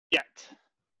yet.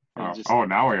 Now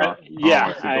we are.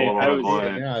 Yeah,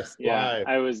 I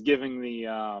I was giving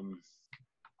the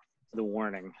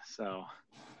warning, so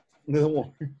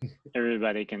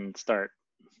everybody can start,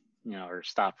 or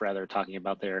stop rather talking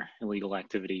about their illegal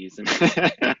activities and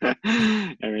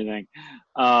everything.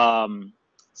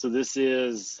 So this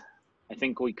is, I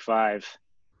think, week 5.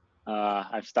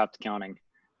 I've stopped counting.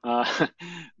 But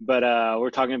we're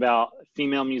talking about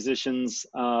female musicians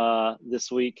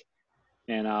this week.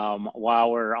 And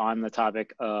while we're on the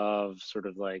topic of sort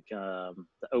of like the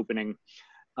opening,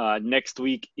 next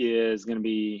week is going to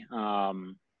be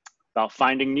about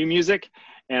finding new music.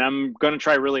 And I'm going to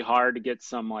try really hard to get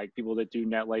some like people that do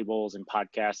net labels and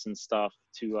podcasts and stuff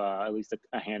to at least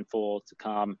a handful to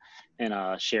come and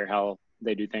share how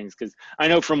they do things. Because I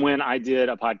know from when I did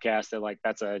a podcast that like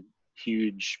that's a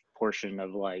huge portion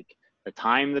of like the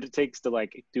time that it takes to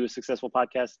like do a successful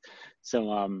podcast.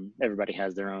 So everybody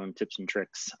has their own tips and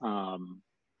tricks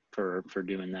for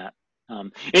doing that.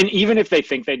 And even if they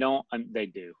think they don't, they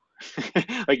do.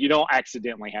 Like you don't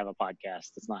accidentally have a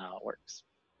podcast. That's not how it works.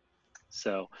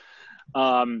 So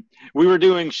we were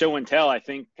doing show and tell, I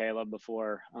think, Caleb,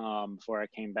 before I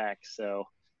came back. So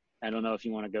I don't know if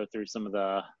you want to go through some of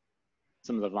the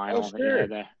vinyl that you had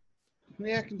there.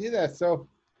 Yeah, I can do that. So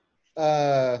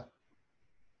I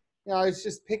was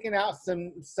just picking out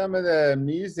some of the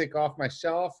music off my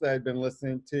shelf that I'd been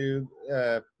listening to.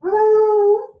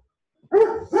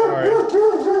 Sorry.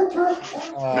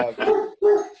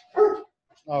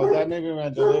 That may be my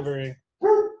delivery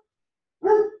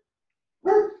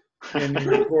in the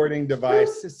recording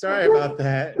device. Sorry about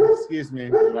that. Excuse me.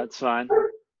 That's fine.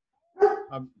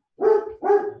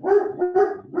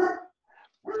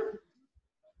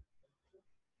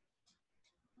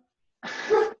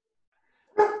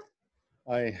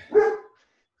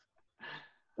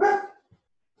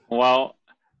 While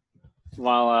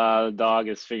the dog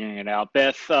is figuring it out,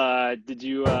 Beth, did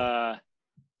you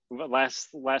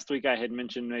last week I had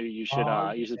mentioned maybe you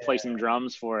should play some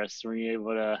drums for us. Were you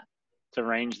able to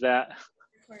arrange that?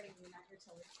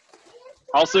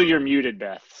 Also, you're muted,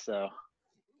 Beth. So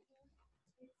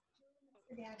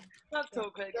that's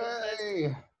all good.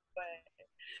 Hey.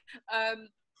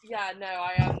 Yeah, no,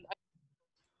 I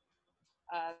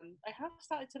have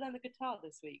started to learn the guitar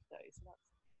this week though, so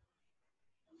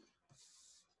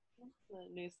that's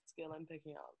the new skill I'm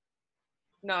picking up.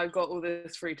 Now I've got all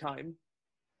this free time.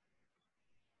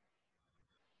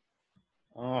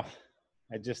 Oh,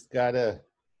 I just got a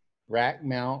rack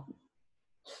mount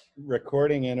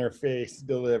recording interface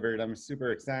delivered. I'm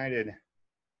super excited.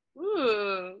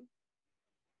 Ooh.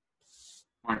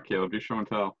 Come on, Caleb, do show and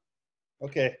tell.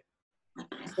 Okay.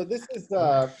 So this is,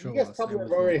 you guys probably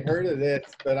have already heard of this,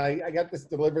 but I got this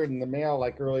delivered in the mail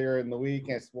like earlier in the week.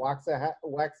 And it's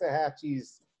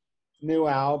Waxahachie's new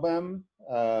album,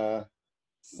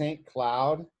 St.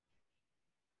 Cloud.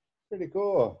 Pretty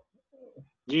cool.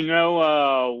 Do you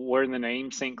know where the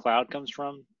name St. Cloud comes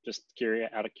from? Just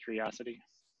out of curiosity.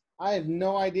 I have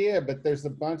no idea, but there's a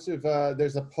bunch of,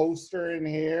 there's a poster in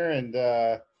here, and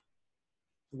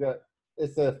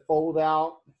it's a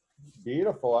fold-out,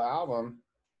 beautiful album.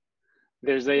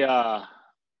 There's a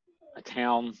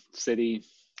city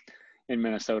in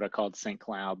Minnesota called St.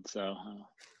 Cloud. So.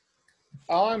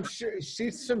 Oh, I'm sure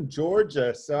she's from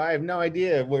Georgia, so I have no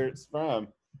idea where it's from.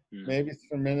 Maybe it's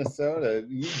from Minnesota.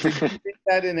 Did you think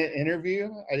that in an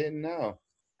interview? I didn't know.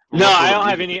 No, I don't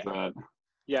have any.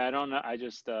 Yeah, I don't know.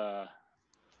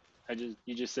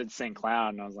 You just said St.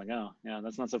 Cloud, and I was like, oh, yeah,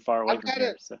 that's not so far away from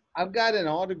here. So. I've got an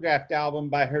autographed album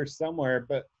by her somewhere,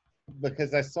 but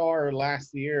because I saw her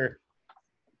last year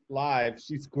live,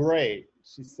 she's great.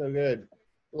 She's so good.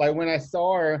 Like when I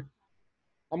saw her,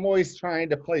 I'm always trying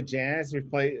to play jazz or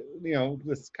play,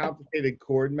 this complicated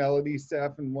chord melody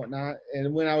stuff and whatnot.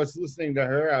 And when I was listening to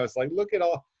her, I was like, look at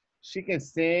all she can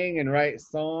sing and write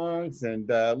songs, and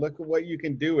look at what you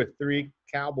can do with 3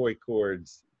 cowboy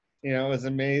chords. It was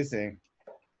amazing.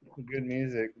 Good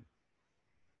music.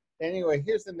 Anyway,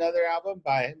 here's another album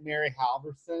by Mary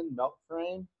Halverson, Milk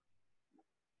Frame.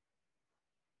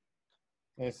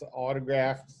 It's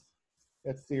autographed.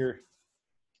 That's your.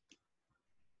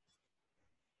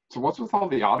 So what's with all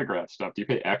the autograph stuff? Do you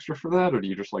pay extra for that, or do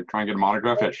you just like try and get them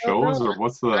autographed at shows, or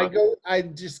what's the? I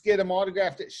just get them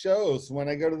autographed at shows when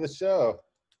I go to the show.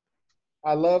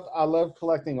 I love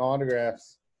collecting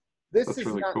autographs. That's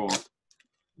really cool.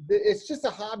 It's just a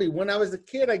hobby. When I was a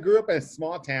kid, I grew up in a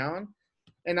small town,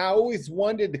 and I always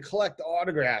wanted to collect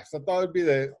autographs. I thought it'd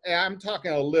be I'm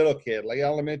talking a little kid, like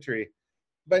elementary,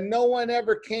 but no one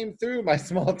ever came through my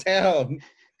small town.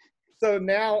 So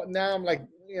now I'm like,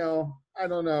 I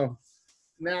don't know.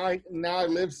 now I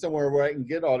live somewhere where I can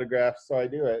get autographs, so I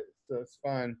do it. So it's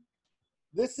fun.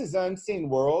 This is Unseen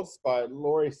Worlds by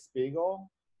Laurie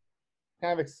Spiegel.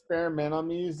 Kind of experimental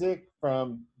music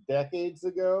from decades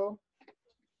ago.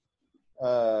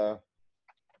 Well,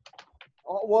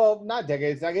 not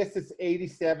decades. I guess it's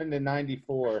 87 to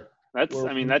 94. That's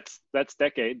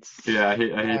decades. Yeah, I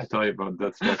hate to tell you about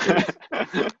that's decades.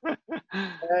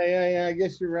 Yeah. I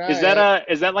guess you're right. Is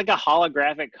that like a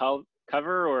holographic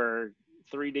cover or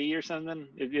 3D or something?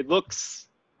 It looks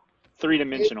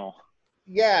three-dimensional.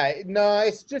 No,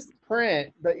 it's just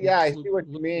print. But yeah, I see what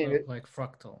you mean. Like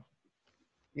fractal.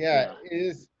 Yeah, it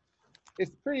is.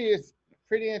 It's pretty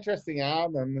interesting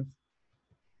album.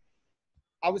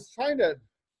 I was trying to.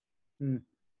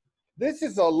 This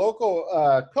is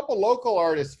a couple local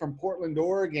artists from Portland,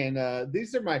 Oregon.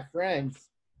 These are my friends,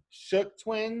 Shook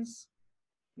Twins.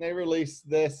 They released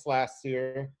this last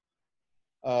year.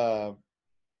 And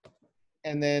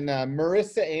then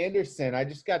Marissa Anderson. I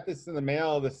just got this in the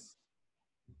mail. The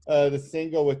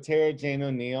single with Tara Jane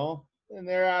O'Neill, and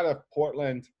they're out of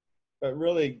Portland, but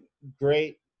really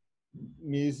great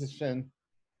musician.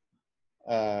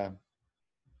 And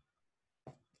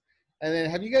then,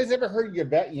 have you guys ever heard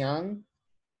Yvette Young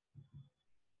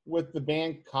with the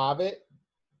band Covet?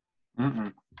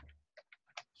 Mm-mm.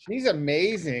 She's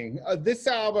amazing. This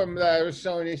album that I was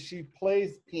showing you, she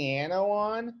plays piano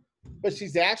on, but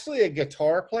she's actually a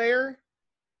guitar player.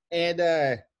 And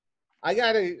I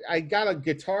got a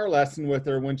guitar lesson with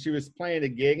her when she was playing a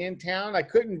gig in town. I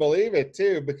couldn't believe it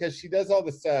too, because she does all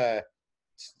this.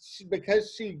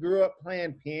 Because she grew up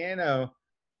playing piano,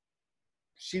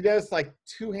 she does like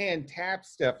two-hand tap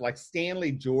stuff like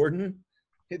Stanley Jordan.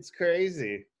 It's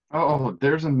crazy. Oh,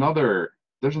 there's another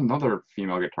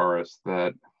female guitarist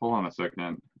that, hold on a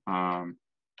second. I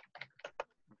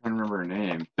can't remember her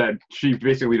name. That she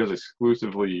basically does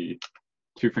exclusively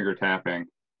two-finger tapping.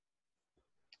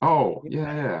 Oh,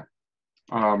 yeah.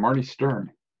 Marty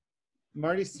Stern.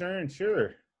 Marty Stern,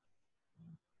 sure.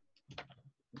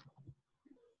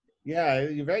 Yeah,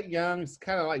 Yvette Young's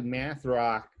kind of like math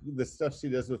rock. The stuff she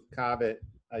does with Covet,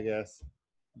 I guess,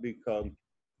 would be called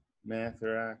math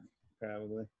rock,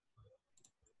 probably.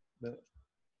 But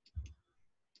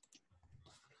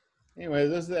anyway,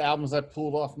 those are the albums I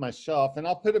pulled off my shelf, and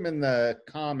I'll put them in the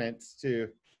comments too.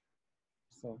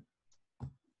 So,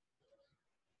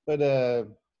 but a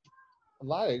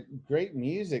lot of great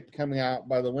music coming out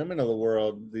by the women of the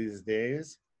world these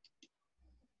days,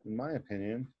 in my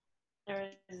opinion.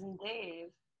 There is indeed.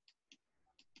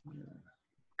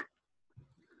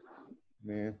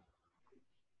 Man.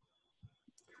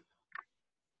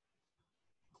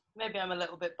 Maybe I'm a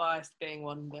little bit biased being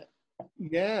one, but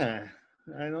Yeah,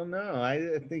 I don't know.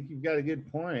 I think you've got a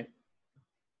good point.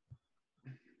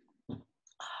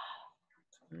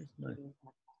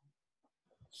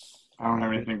 I don't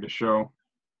have anything to show.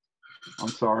 I'm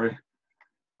sorry.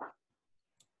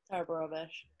 terrible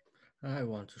rubbish. I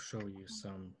want to show you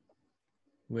some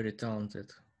very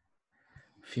talented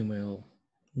female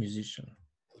musician.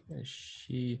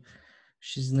 She's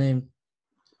named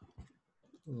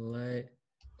Le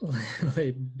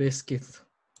Biscuit.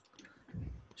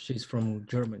 She's from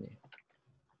Germany.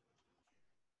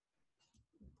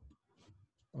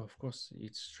 Of course,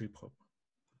 it's trip hop.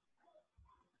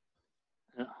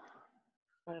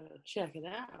 Check it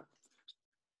out.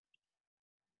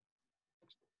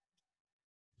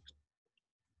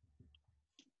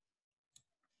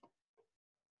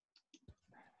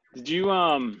 Did you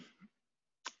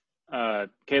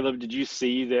Caleb, did you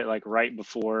see that like right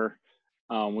before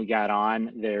we got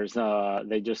on, there's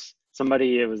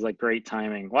it was like great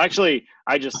timing. Well, actually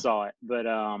I just saw it, but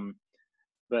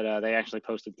they actually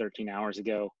posted 13 hours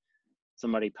ago.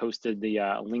 Somebody posted the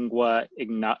lingua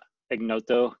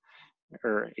ignota,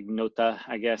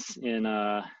 I guess, in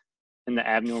the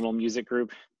abnormal music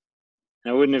group.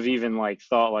 And I wouldn't have even like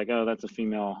thought like, oh, that's a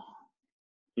female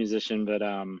musician, but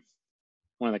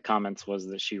one of the comments was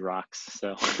that she rocks.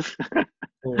 So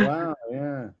Wow,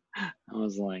 yeah. I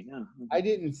was like, oh. I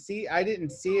didn't see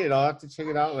it. I'll have to check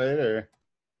it out later.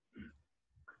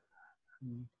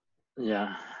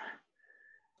 Yeah.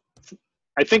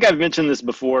 I think I've mentioned this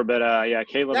before, but yeah,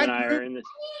 Caleb and I are in this.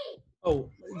 Oh,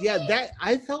 yeah,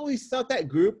 I always thought that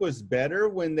group was better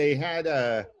when they had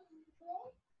I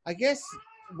guess,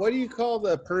 what do you call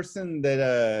the person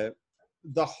that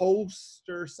the host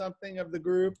or something of the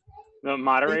group? The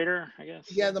moderator, I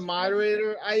guess. Yeah, the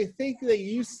moderator. I think they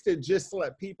used to just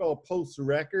let people post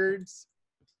records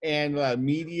and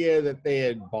media that they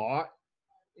had bought,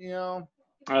 you know.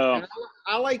 Oh. And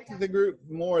I liked the group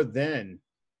more then.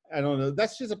 I don't know.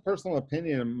 That's just a personal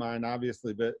opinion of mine,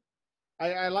 obviously, but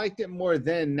I liked it more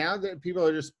then. Now that people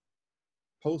are just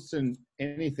posting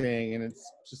anything, and it's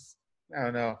just, I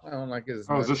don't know. I don't like it as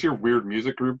Oh, much. is this your weird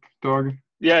music group, Doug?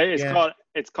 Yeah, Yeah.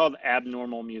 it's called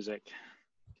Abnormal Music.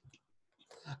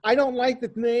 I don't like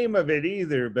the name of it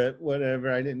either, but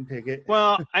whatever. I didn't pick it.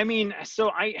 Well, I mean,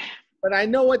 But I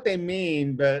know what they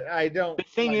mean, but I don't. the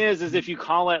thing is if you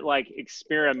call it like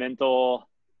experimental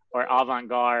or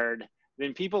avant-garde,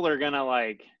 then people are gonna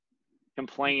like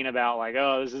complain about like,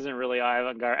 oh, this isn't really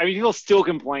avant-garde. I mean, people still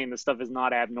complain this stuff is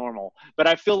not abnormal, but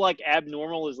I feel like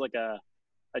abnormal is like a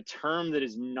term that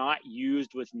is not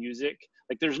used with music.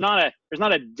 Like there's not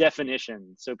a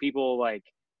definition. So people like,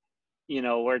 you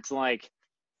know, where it's like,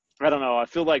 I don't know, I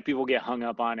feel like people get hung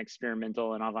up on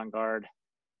experimental and avant-garde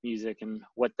music and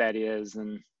what that is.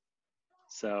 And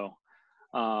so,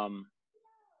 I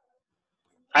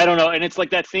don't know. And it's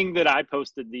like that thing that I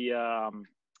posted I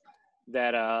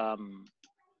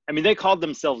mean, they called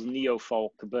themselves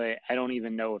neo-folk, but I don't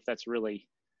even know if that's really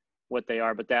what they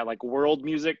are. But that like world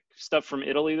music stuff from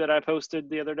Italy that I posted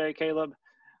the other day, Caleb.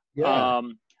 Yeah.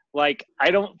 Like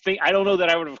I don't know that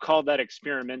I would have called that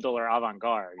experimental or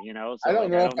avant-garde, you know? So I don't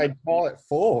know if I'd call it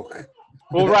folk.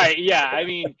 Well, right, yeah. I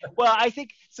mean, well, I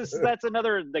think so that's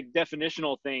another like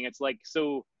definitional thing. It's like,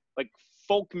 so like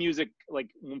folk music, like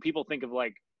when people think of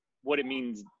like what it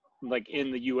means like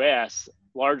in the US,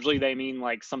 largely they mean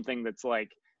like something that's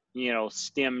like, you know,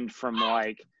 stemmed from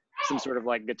like some sort of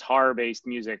like guitar based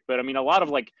music. But I mean, a lot of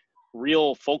like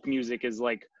real folk music is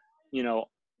like, you know,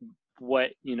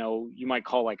 what, you know, you might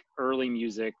call like early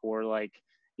music, or like,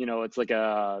 you know, it's like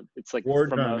War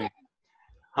from drumming.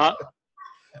 huh?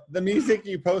 The music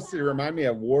you posted remind me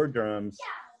of war drums.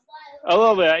 A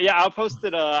little bit, yeah. I'll post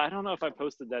it. I don't know if I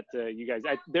posted that to you guys.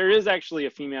 There is actually a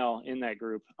female in that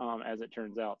group, as it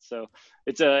turns out. So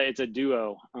it's a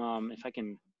duo. If I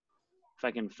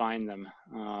can find them,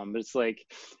 but it's like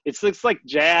like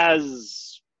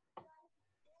jazz,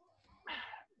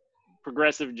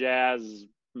 progressive jazz,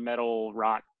 metal,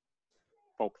 rock,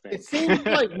 folk thing. It seemed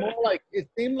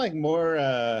like more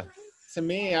to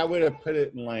me. I would have put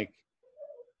it in like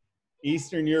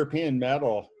Eastern European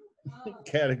metal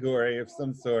category of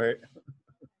some sort.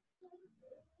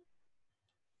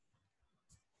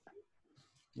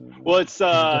 Well, it's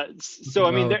so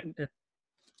I mean,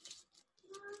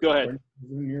 go ahead.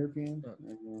 Eastern European.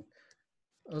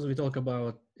 As we talk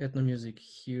about ethno music,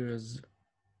 here's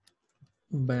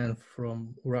a band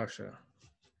from Russia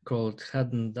called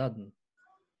Hadden Dudden.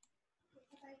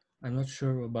 I'm not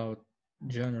sure about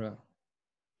genre,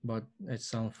 but it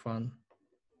sounds fun.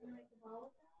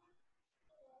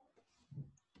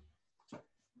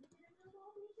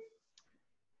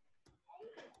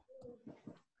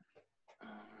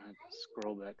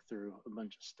 Scroll back through a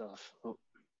bunch of stuff. Oh.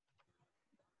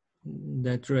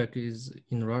 That track is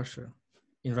in Russian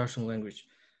language,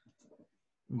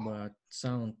 but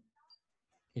sound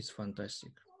is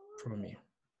fantastic for me.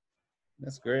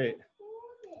 That's great.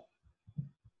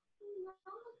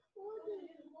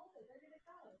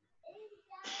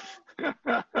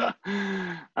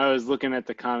 I was looking at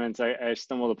the comments. I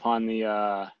stumbled upon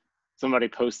the somebody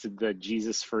posted the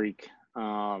Jesus Freak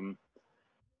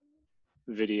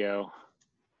video.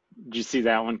 Did you see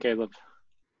that one, Caleb?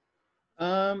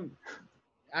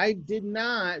 I did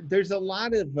not. There's a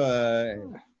lot of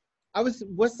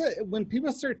what's that when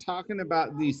people start talking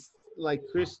about these like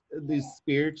these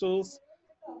spirituals,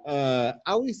 I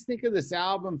always think of this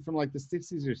album from like the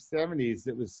 60s or 70s.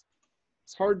 It's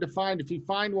hard to find. If you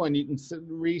find one, you can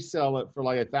resell it for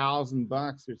like $1,000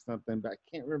 or something, but I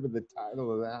can't remember the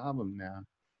title of the album now.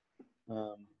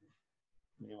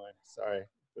 Anyway, sorry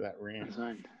for that rant.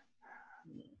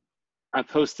 I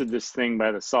posted this thing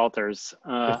by the Salters.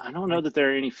 I don't know that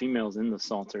there are any females in the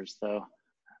Salters though.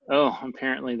 Oh,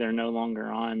 apparently they're no longer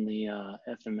on the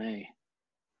FMA.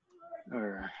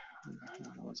 Or I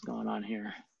don't know what's going on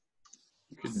here.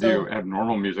 You could do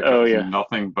abnormal music. Oh yeah,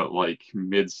 nothing but like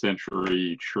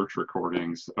mid-century church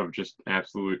recordings of just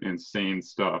absolute insane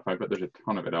stuff. I bet there's a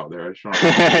ton of it out there. I just don't know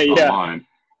if it's online.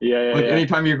 Yeah. Like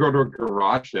anytime you go to a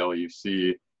garage sale, you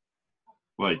see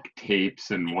like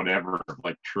tapes and whatever,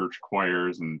 like church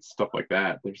choirs and stuff like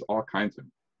that. There's all kinds of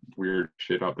weird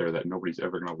shit out there that nobody's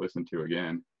ever gonna listen to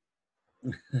again.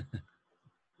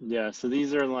 Yeah, so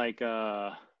these are like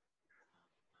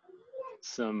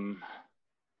some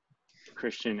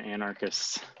Christian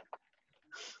anarchists.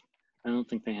 I don't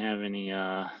think they have any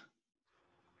oh,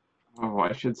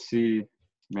 I should see,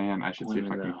 man, I should see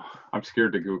if I can. I'm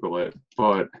scared to Google it,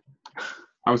 but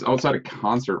I was outside a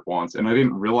concert once and I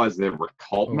didn't realize they were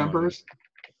cult members,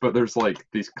 but there's like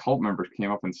these cult members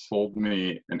came up and sold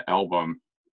me an album.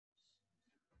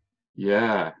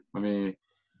 Yeah, Let me.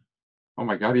 Oh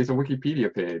my God, he has a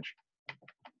Wikipedia page.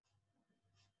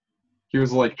 He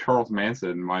was like Charles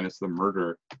Manson minus the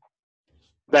murder.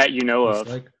 That you know It's of.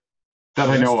 like That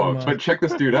I know of. Restaurant. But check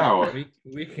this dude out.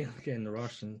 we can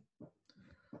Russian.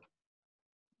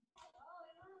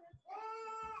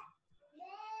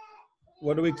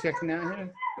 What are we checking out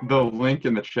here? The link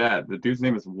in the chat. The dude's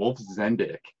name is Wolf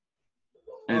Zendik.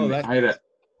 And that's...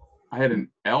 I had an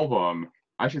album.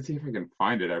 I should see if I can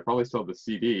find it. I probably still have the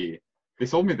CD. They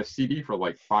sold me the CD for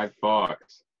like $5.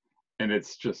 And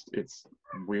it's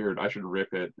weird. I should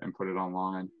rip it and put it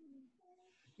online.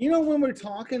 You know, when we're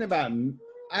talking about,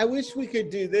 I wish we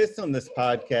could do this on this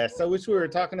podcast. I wish we were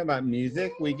talking about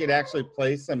music. We could actually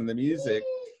play some of the music,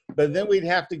 but then we'd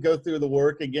have to go through the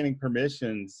work of getting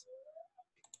permissions.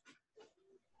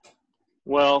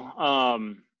 Well,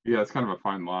 yeah, it's kind of a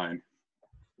fine line.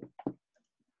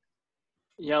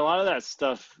 Yeah, a lot of that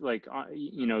stuff, like,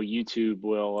 you know, YouTube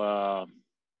will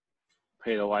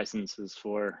pay the licenses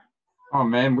for. Oh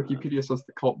man, Wikipedia says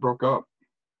the cult broke up.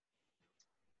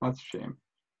 That's a shame.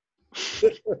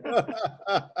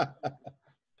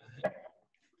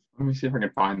 Let me see if I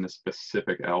can find the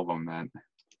specific album then.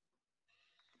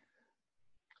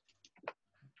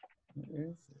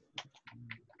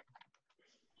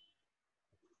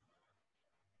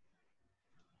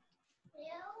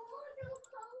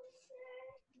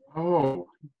 Oh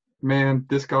man,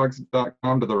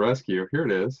 Discogs.com to the rescue. Here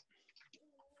it is.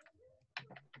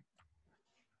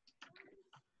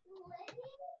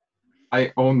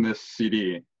 I own this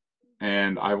CD,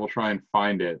 and I will try and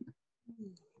find it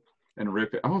and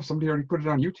rip it. Oh, somebody already put it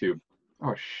on YouTube.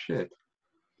 Oh shit!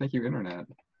 Thank you, internet.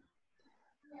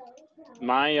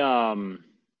 My can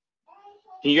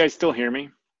you guys still hear me?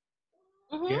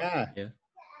 Yeah.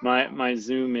 My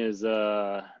Zoom is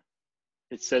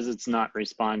it says it's not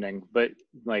responding, but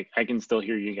like I can still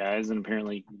hear you guys, and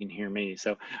apparently you can hear me.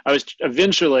 So I was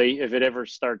eventually, if it ever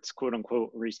starts quote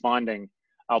unquote responding,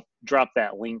 I'll drop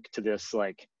that link to this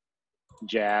like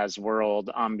jazz world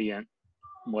ambient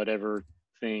whatever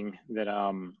thing that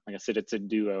like I said, it's a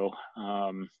duo.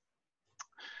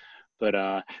 But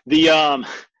the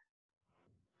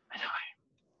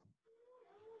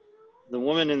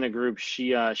woman in the group,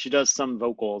 she does some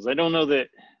vocals. I don't know that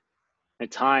at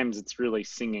times it's really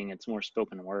singing, it's more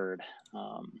spoken word.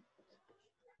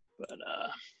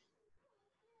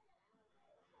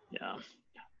 Yeah.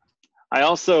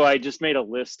 I just made a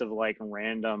list of like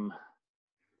random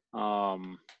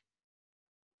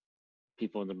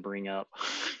people to bring up.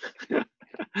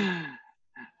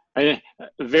 A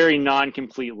very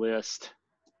non-complete list.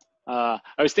 I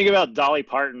was thinking about Dolly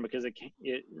Parton because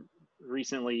it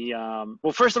recently,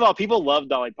 well, first of all, people love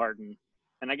Dolly Parton.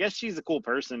 And I guess she's a cool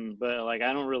person, but like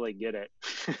I don't really get it.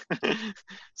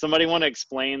 Somebody want to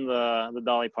explain the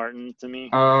Dolly Parton to me?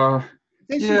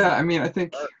 Yeah, I mean, I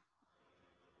think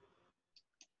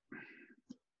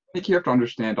you have to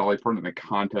understand Dolly Parton in the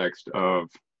context of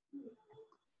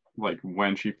like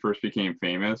when she first became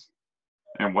famous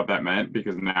and what that meant,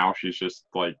 because now she's just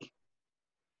like,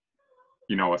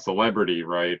 you know, a celebrity,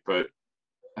 right? But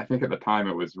I think at the time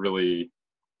it was really,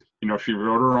 you know, she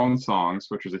wrote her own songs,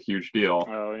 which was a huge deal.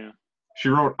 Oh, yeah. She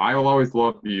wrote I Will Always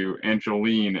Love You and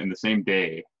Jolene in the same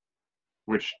day,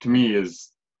 which to me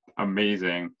is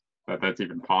amazing that that's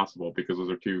even possible because those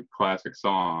are two classic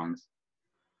songs.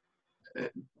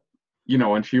 You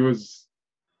know, and she was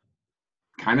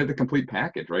kind of the complete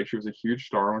package, right? She was a huge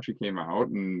star when she came out,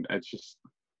 and it's just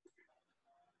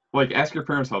like, ask your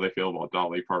parents how they feel about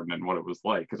Dolly Parton and what it was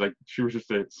like, because like she was just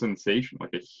a sensation,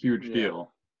 like a huge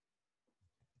deal.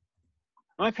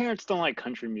 My parents don't like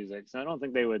country music, so I don't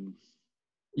think they would.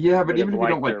 Yeah, but even if you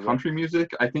don't like country music,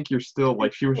 I think you're still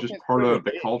like, she was just part of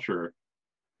the culture.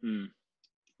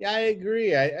 Yeah, I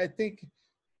agree. I think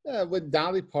with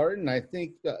Dolly Parton, I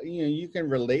think you know, you can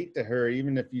relate to her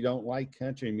even if you don't like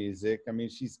country music. I mean,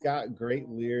 she's got great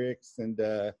lyrics, and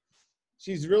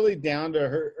she's really down to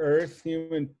her earth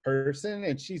human person,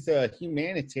 and she's a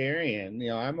humanitarian. You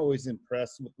know, I'm always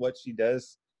impressed with what she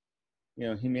does, you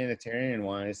know, humanitarian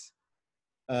wise.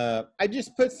 I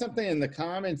just put something in the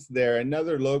comments there,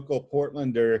 another local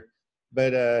Portlander,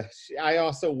 but I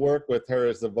also work with her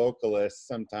as a vocalist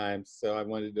sometimes, so I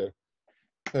wanted to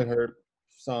put her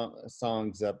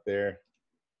songs up there.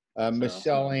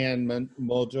 Michelle Ann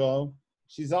Muldrow.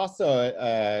 She's also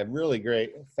a really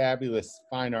great, fabulous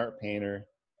fine art painter,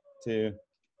 too.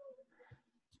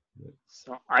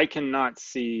 So I cannot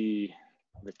see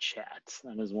the chat.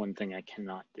 That is one thing I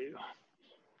cannot do.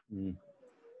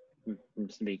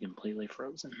 Seems to be completely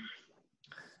frozen.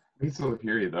 I can still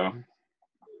hear you, though.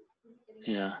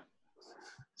 Yeah.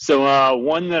 So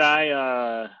one that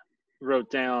I wrote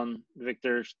down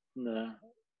Victor, the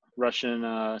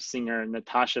Russian singer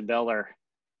Natasha Beller.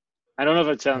 I don't know if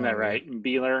I'm telling that right.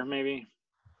 Beller, maybe?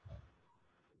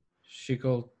 She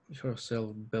called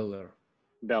herself Beller.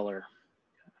 Beller.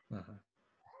 Uh-huh.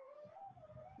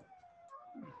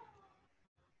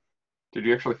 Did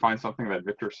you actually find something that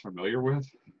Victor's familiar with?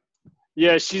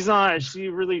 Yeah, she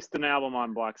released an album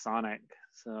on Black Sonic,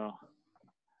 so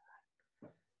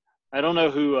I don't know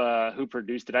who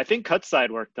produced it. I think Cutside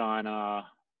worked on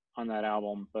that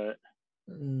album, but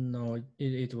No,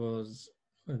 it was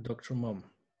Dr. Mom.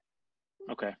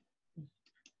 okay.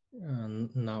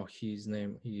 And now his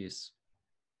name is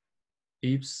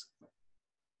Ips.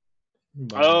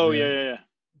 Oh, yeah.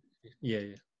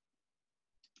 Yeah.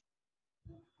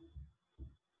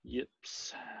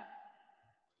 Yips.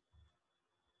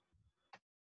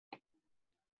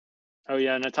 Oh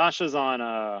yeah, Natasha's on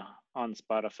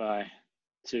Spotify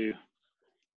too.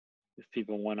 If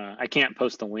people wanna, I can't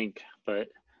post a link, but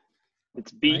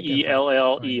it's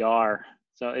Beller.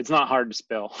 So it's not hard to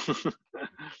spell.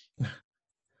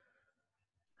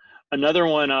 Another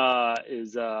one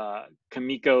is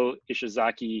Kamiko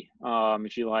Ishizaki.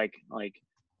 If you like,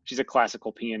 she's a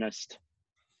classical pianist.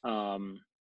 And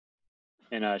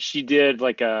she did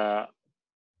like a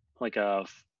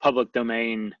public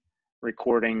domain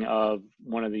recording of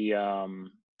one of the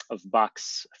of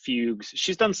Bach's fugues.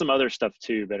 She's done some other stuff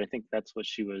too, but I think that's what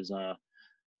she was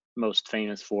most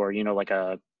famous for. You know, like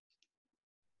a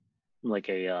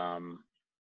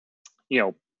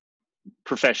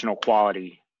professional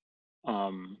quality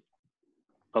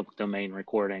public domain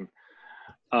recording.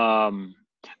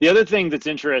 The other thing that's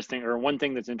interesting, or one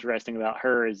thing that's interesting about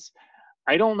her, is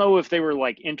I don't know if they were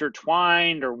like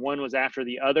intertwined or one was after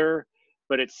the other,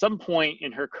 but at some point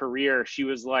in her career, she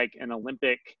was like an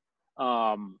Olympic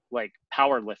like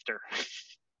power lifter.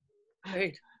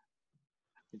 Right.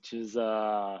 Which is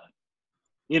like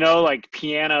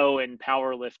piano and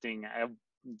powerlifting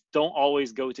don't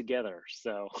always go together.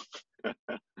 So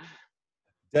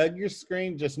Doug, your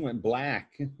screen just went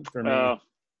black for me. Oh,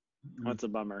 that's a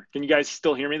bummer. Can you guys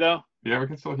still hear me though? Yeah, we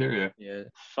can still hear you. Yeah.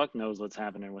 Fuck knows what's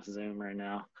happening with Zoom right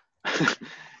now.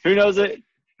 Who knows it?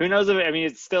 Who knows if it? I mean,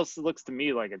 it still looks to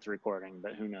me like it's recording,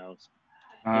 but who knows?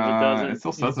 If it doesn't, It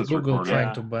still says it's Google recording.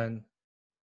 trying to ban.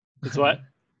 It's what?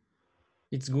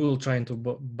 It's Google trying to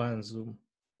ban Zoom.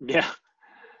 Yeah.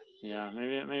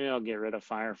 Maybe I'll get rid of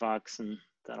Firefox and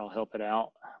that'll help it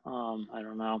out. I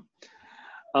don't know.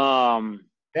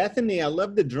 Bethany, I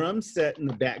love the drum set in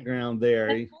the background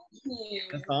there.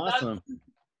 That's awesome. That's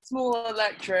small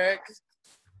electric.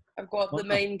 I've got the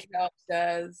main kit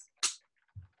upstairs.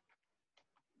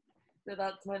 So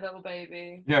that's my little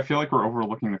baby. Yeah, I feel like we're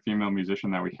overlooking the female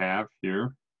musician that we have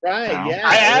here. Right, Now. yeah.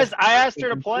 I asked her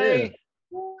to play.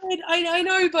 I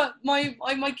know, but my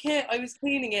kit, I was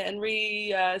cleaning it and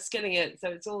skinning it, so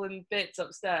it's all in bits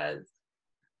upstairs.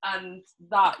 And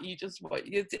that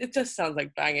it just sounds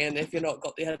like banging if you're not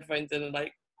got the headphones in and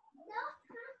like.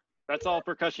 That's all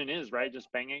percussion is, right?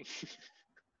 Just banging.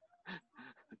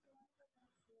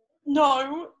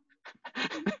 No.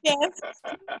 Yes.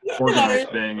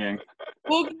 Organized banging.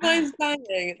 Organized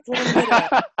banging. It's all in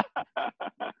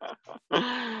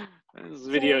the This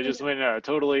video just went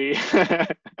totally.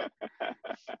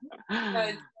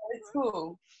 No, it's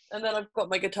cool. And then I've got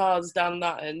my guitars down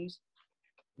that end.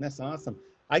 That's awesome.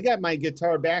 I got my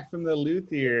guitar back from the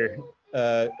luthier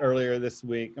earlier this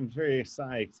week. I'm very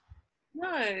psyched.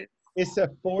 Nice. It's a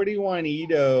 41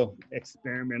 Edo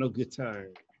experimental guitar.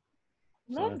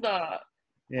 Love that.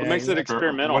 Yeah, What makes it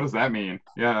experimental? What does that mean?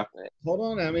 Yeah. Hold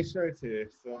on, let me show it to you.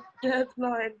 So. Yeah, it's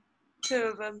mine. Two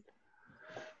of them.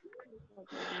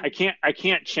 I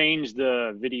can't change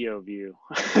the video view.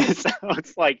 So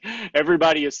it's like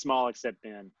everybody is small except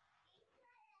Ben.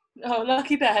 Oh,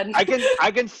 lucky Ben. I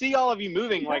can see all of you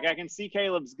moving. Like I can see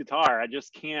Caleb's guitar. I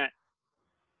just can't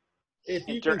If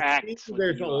you interact. can see, with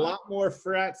there's you a on. lot more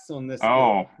frets on this.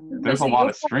 Oh, one. there's a lot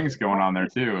of strings going on there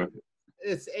too.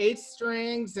 It's 8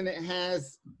 strings and it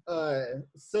has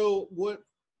so what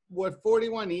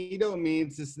 41 Edo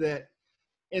means is that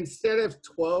instead of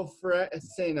 12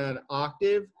 frets in an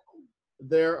octave,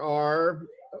 there are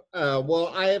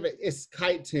it's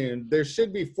kite tuned. There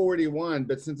should be 41,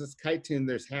 but since it's kite tuned,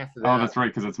 there's half of that. Oh, that's right,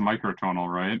 because it's microtonal,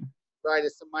 right? Right,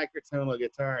 it's a microtonal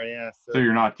guitar, yeah. So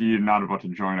you're not about to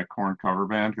join a Korn cover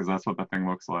band, because that's what the thing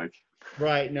looks like.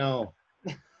 Right, no.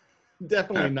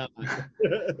 Definitely not.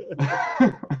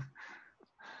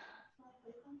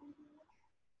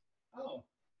 Oh.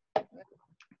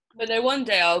 But no, one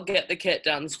day I'll get the kit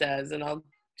downstairs and I'll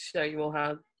show you all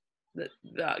how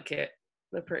that kit,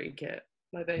 the pretty kit,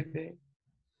 my baby.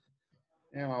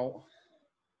 Now,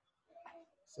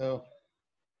 So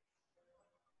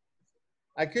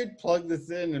I could plug this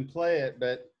in and play it,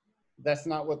 but that's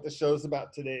not what the show's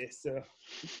about today. So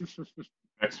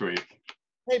Next week.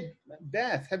 hey,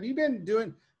 Beth, have you been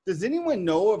doing? Does anyone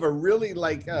know of a really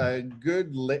like a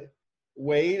good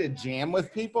way to jam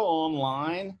with people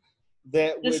online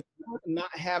that would not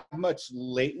have much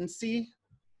latency?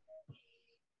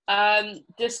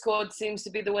 Discord seems to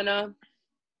be the winner.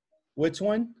 Which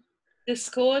one?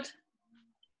 Discord.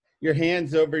 Your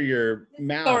hands over your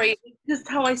mouth. Sorry, it's just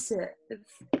how I sit.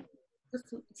 It's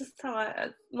just how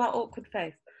my awkward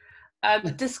face.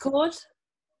 Discord.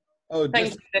 Oh, Thank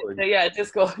Discord. you. Yeah,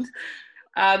 Discord.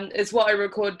 It's what I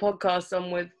record podcasts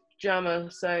on with Jammer,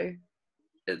 so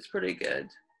it's pretty good.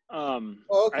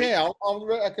 Okay, I'll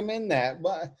recommend that.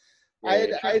 But I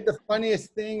had the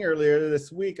funniest thing earlier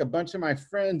this week. A bunch of my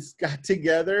friends got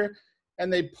together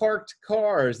and they parked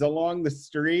cars along the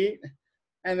street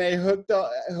and they hooked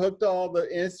all the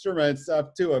instruments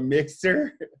up to a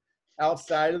mixer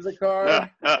outside of the car.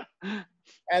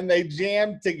 And they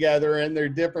jammed together in their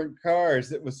different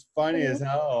cars. It was funny as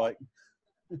hell. Like,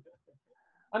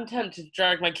 I'm tempted to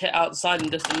drag my kit outside and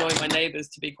just annoy my neighbours,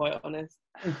 to be quite honest.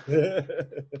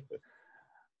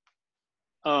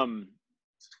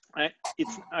 I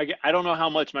don't know how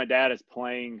much my dad is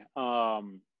playing.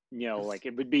 Like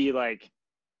it would be like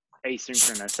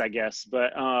asynchronous, I guess.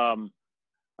 But I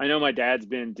know my dad's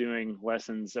been doing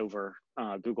lessons over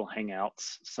Google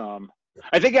Hangouts.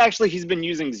 I think actually he's been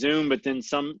using Zoom, but then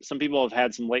some people have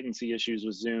had some latency issues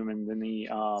with Zoom, and then the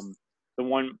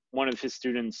one of his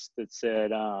students that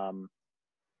said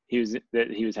he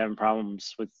was having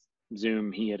problems with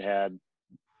Zoom, he had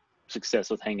success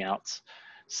with Hangouts.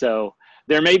 So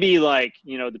there may be like,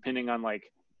 depending on like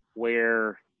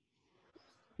where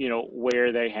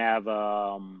they have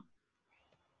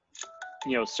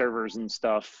servers and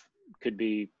stuff, it could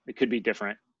be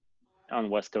different on the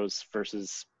West Coast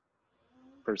versus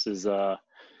the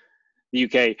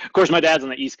UK. Of course, my dad's on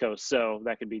the East Coast, so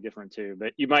that could be different too.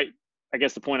 But I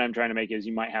guess the point I'm trying to make is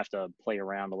you might have to play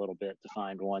around a little bit to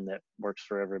find one that works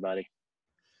for everybody.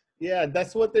 yeah,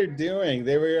 that's what they're doing.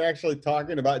 They were actually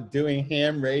talking about doing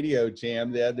ham radio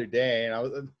jam the other day,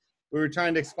 and we were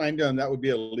trying to explain to them that would be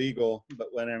illegal, but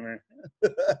whatever.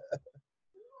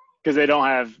 Because they don't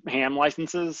have ham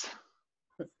licenses?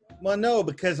 Well, no,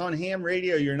 because on ham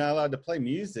radio, you're not allowed to play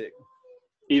music.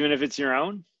 Even if it's your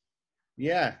own?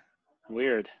 Yeah.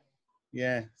 Weird.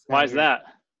 Yeah. Why is that?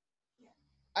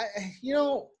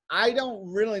 I don't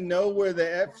really know where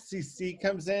the FCC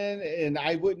comes in, and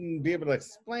I wouldn't be able to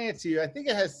explain it to you. I think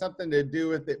it has something to do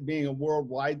with it being a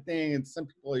worldwide thing, and some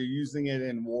people are using it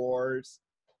in wars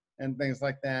and things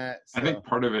like that. So. I think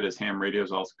part of it is ham radio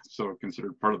is also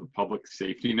considered part of the public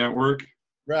safety network.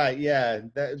 Right, yeah.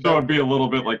 So it'd be a little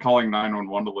bit like calling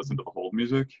 911 to listen to the hold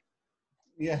music.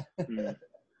 Yeah.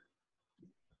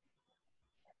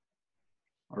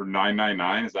 Or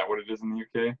 999, is that what it is in the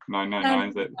UK? 999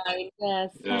 is that?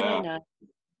 Yes. Yeah.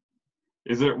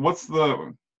 Is it?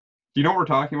 Do you know what we're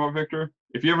talking about, Victor?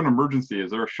 If you have an emergency, is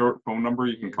there a short phone number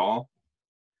you can call?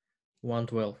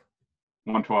 112.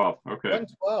 112. Okay.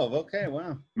 112. Okay.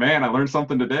 Wow. Man, I learned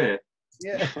something today.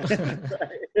 Yeah.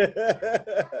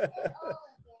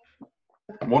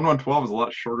 1112 is a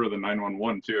lot shorter than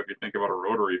 911 too. If you think about a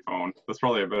rotary phone, that's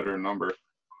probably a better number.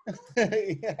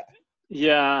 Yeah.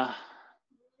 Yeah.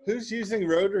 Who's using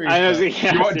rotary?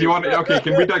 Do you want? Okay,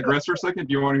 can we digress for a second?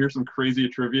 Do you want to hear some crazy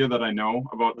trivia that I know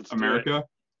about America?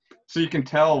 So you can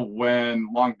tell when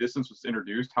long distance was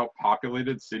introduced how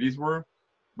populated cities were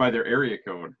by their area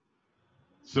code.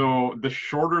 So the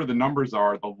shorter the numbers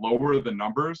are, the lower the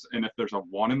numbers, and if there's a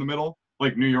 1 in the middle,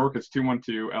 like New York is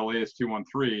 212, LA is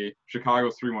 213, Chicago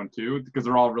is 312, because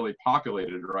they're all really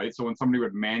populated, right? So when somebody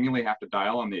would manually have to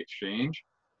dial on the exchange,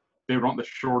 they would want the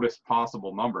shortest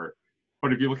possible number.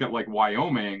 But if you look at like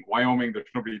Wyoming, there's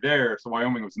nobody there, so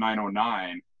Wyoming was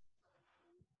 909.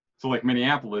 So like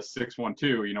Minneapolis,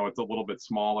 612, it's a little bit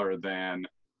smaller than,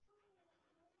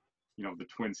 the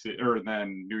Twin Cities, or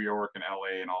than New York and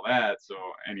LA and all that. So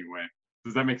anyway,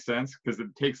 does that make sense? Because it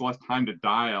takes less time to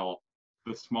dial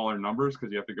the smaller numbers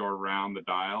because you have to go around the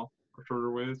dial for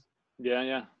shorter ways.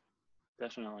 Yeah,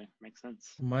 definitely makes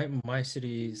sense. My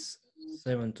city is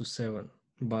 727,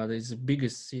 but it's the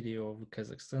biggest city of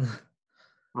Kazakhstan.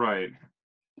 Right.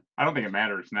 I don't think it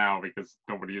matters now because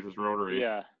nobody uses rotary.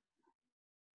 Yeah.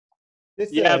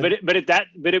 But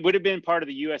it would have been part of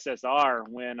the USSR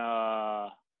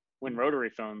when rotary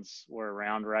phones were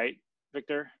around, right,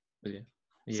 Victor? Yeah.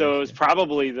 So it was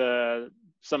probably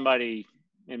somebody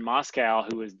in Moscow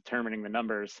who was determining the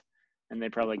numbers, and they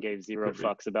probably gave zero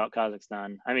fucks about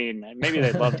Kazakhstan. I mean, maybe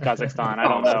they loved Kazakhstan. I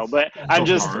don't know, but I'm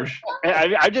just,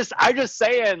 I just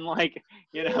saying, like,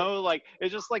 you know, like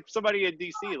it's just like somebody in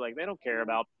DC, like they don't care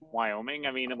about Wyoming.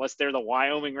 I mean, unless they're the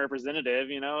Wyoming representative,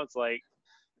 you know, it's like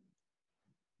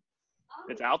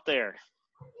it's out there.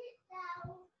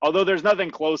 Although there's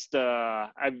nothing close to,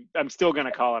 I'm still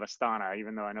gonna call it Astana,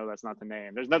 even though I know that's not the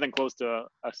name. There's nothing close to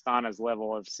Astana's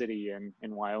level of city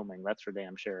in Wyoming. That's for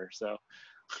damn sure. So.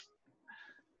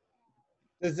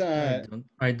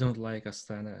 I don't like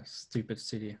Astana, stupid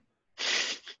city.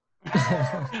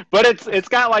 But it's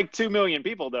got like 2 million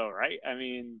people though, right? I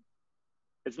mean,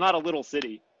 it's not a little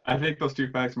city. I think those two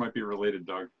facts might be related,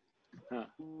 Doug. Huh.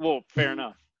 Well, fair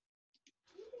enough.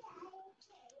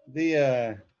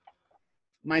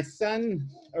 My son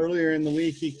earlier in the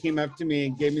week, he came up to me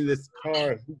and gave me this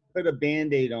car. He put a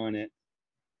Band-Aid on it.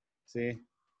 See?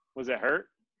 Was it hurt?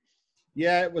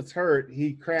 Yeah, it was hurt.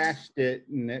 He crashed it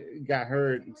and it got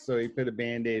hurt, so he put a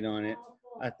Band-Aid on it.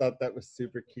 I thought that was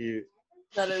super cute.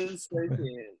 That is so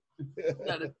cute.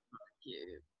 That is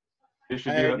cute. They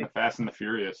should do that in the Fast and the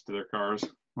Furious to their cars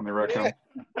when they wreck them.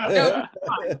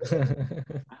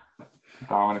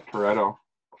 Dominic Toretto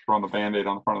throwing the Band-Aid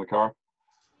on the front of the car.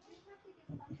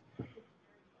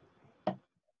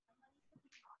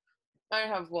 I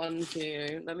have one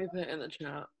too. Let me put it in the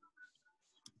chat.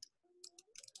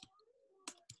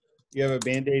 You have a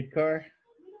Band-Aid car?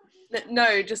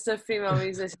 No, just a female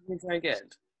musician who's very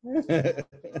good.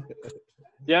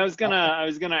 Yeah, I was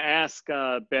gonna ask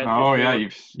Ben. Oh yeah,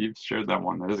 you've shared that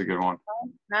one. That is a good one.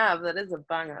 That is a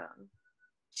banger.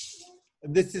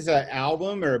 This is an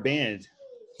album or a band?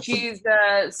 She's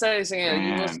a solo singer.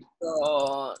 You also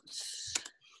got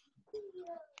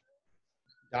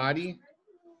Dottie?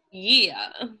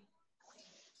 Yeah.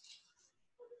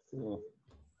 Cool.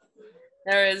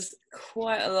 There is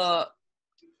quite a lot.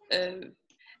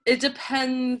 It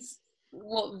depends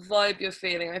what vibe you're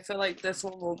feeling. I feel like this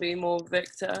one will be more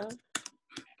Victor.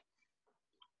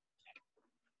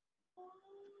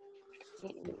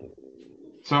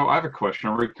 So I have a question.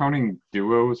 Are we counting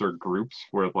duos or groups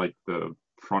where like the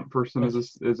front person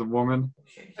is a woman?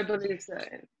 I believe so.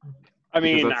 I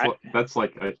mean, that's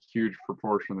like a huge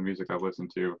proportion of the music I listen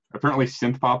to. Apparently,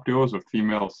 synth pop duos with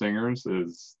female singers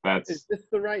Is this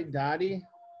the right Dottie?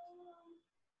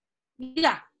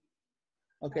 Yeah.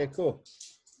 Okay, cool.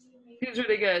 He's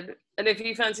really good. And if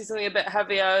you fancy something a bit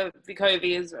heavier,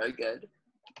 Vikovi is very good.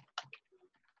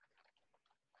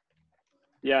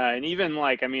 yeah, and even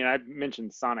like, I mean, I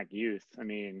mentioned Sonic Youth. I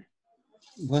mean,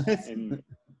 What? and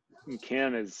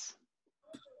Kim is.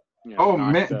 You know, Oh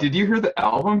man, did you hear the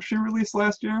album she released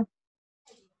last year?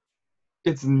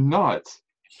 It's nuts.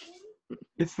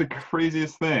 It's the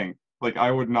craziest thing. Like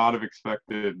I would not have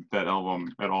expected that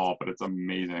album at all, but it's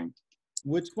amazing.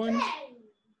 Which one?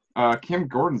 Kim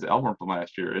Gordon's album from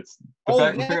last year. It's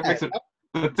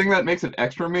the thing that makes it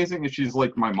extra amazing is she's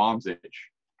like my mom's age.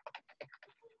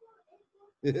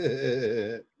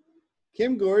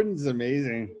 Kim Gordon's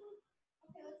amazing.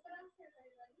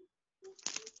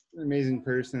 An amazing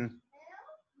person.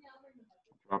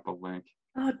 Drop a link.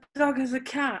 Oh, dog has a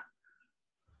cat.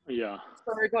 Yeah.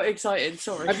 Sorry, I got excited.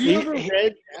 Sorry. Have you ever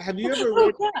read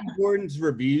Kim Gordon's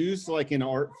reviews like in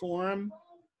Art Forum?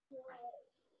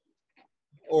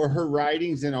 Or her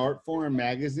writings in Art Forum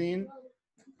magazine?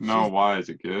 No, why? Is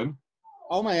it good?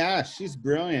 Oh my gosh, she's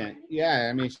brilliant. Yeah,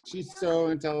 I mean, she's so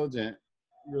intelligent.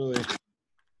 Really.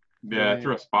 Yeah, I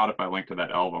threw a Spotify link to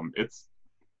that album. It's,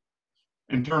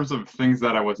 in terms of things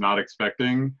that I was not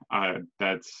expecting, I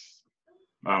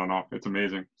don't know, it's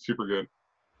amazing. Super good.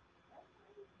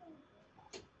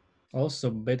 Also,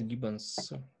 Beth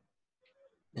Gibbons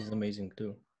is amazing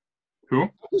too. Who?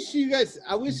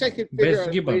 I wish I could figure Beth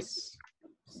out. Gibbons.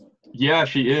 Yeah,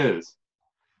 she is.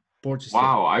 Portishead.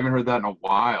 Wow, I haven't heard that in a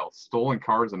while. Stolen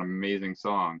Car is an amazing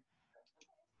song.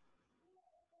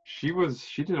 She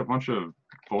did a bunch of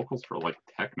vocals for like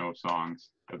techno songs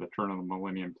at the turn of the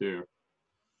millennium too.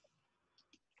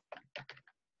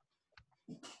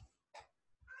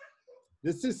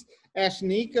 This is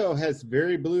Ashniko has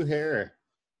very blue hair.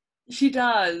 She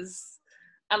does.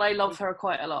 And I love her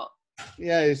quite a lot.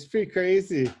 Yeah, it's pretty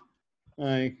crazy.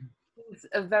 Like, She's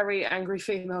a very angry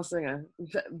female singer.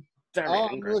 Very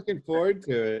angry. I'm looking forward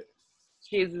to it.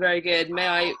 She's very good. May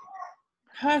I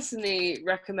personally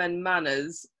recommend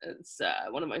Manners? It's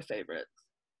one of my favorites.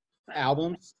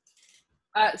 Albums?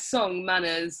 Song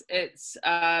Manners. It's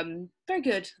very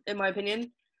good in my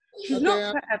opinion. She's Okay,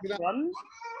 not for everyone.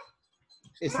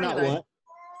 It's not what?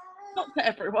 Not for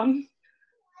everyone.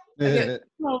 I get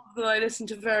told that I listen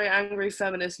to very angry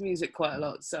feminist music quite a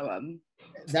lot, so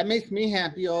That makes me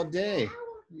happy all day.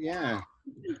 Yeah.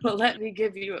 Well, let me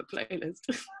give you a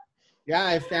playlist. Yeah,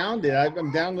 I found it.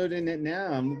 I'm downloading it now.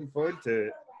 I'm looking forward to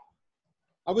it.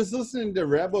 I was listening to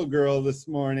Rebel Girl this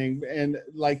morning, and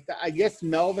like I guess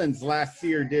Melvin's last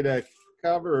year did a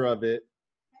cover of it,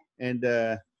 and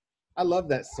I love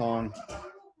that song.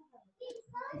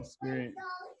 It's great.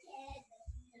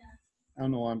 I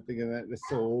don't know why I'm thinking that. It's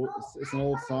so old. It's an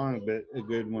old song, but a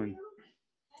good one.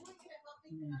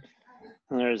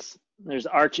 There's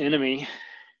Arch Enemy.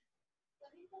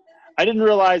 I didn't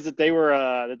realize that they were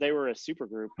a super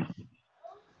group.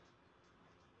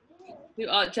 You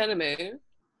Arch Enemy.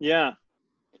 Yeah.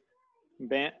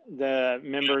 The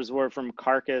members were from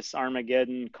Carcass,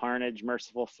 Armageddon, Carnage,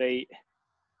 Merciful Fate,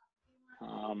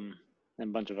 and a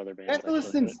bunch of other bands. That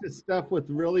listens to stuff with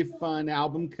really fun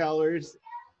album colors,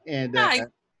 and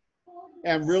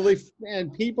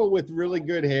people with really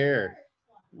good hair.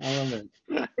 I love it.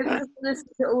 It's listen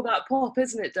to all that pop,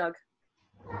 isn't it, Doug?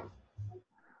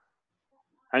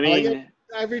 I mean,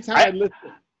 every time I listen,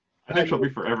 I think she'll be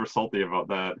forever salty about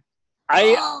that.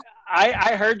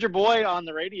 I heard your boy on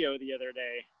the radio the other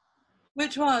day.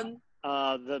 Which one?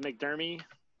 The McDermott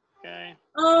guy.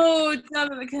 Oh,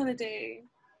 Dermot McKennedy.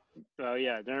 Oh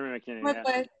yeah, Dermot McKennedy. My Yeah.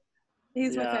 fave.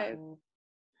 He's my fave.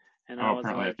 And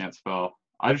apparently I can't spell.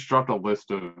 I just dropped a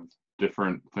list of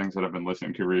different things that I've been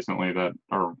listening to recently that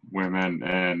are women,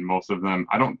 and most of them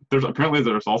there's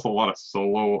also a lot of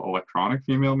solo electronic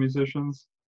female musicians,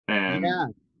 and yeah,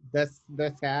 that's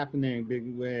happening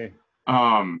big way.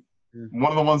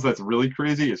 One of the ones that's really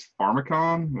crazy is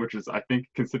Pharmacon, which is I think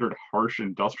considered harsh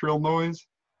industrial noise.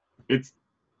 It's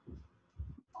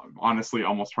honestly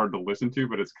almost hard to listen to,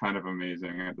 but it's kind of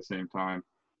amazing at the same time.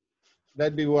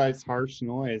 That'd be why it's harsh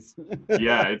noise.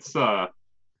 Yeah, it's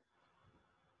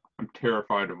I'm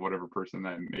terrified of whatever person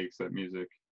that makes that music.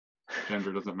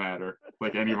 Gender doesn't matter.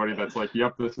 Like anybody that's like,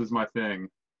 yep, this is my thing.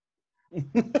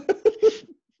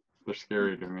 They're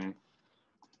scary to me.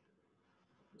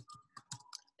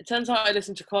 It turns out I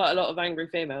listen to quite a lot of angry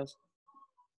females.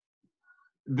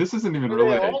 This isn't even Are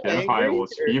really they all identifiable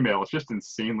as angry? female. It's just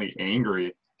insanely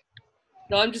angry.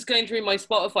 No, I'm just going through my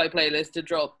Spotify playlist to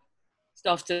drop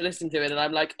stuff to listen to it, and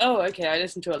I'm like, oh, okay, I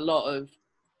listen to a lot of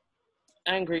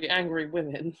angry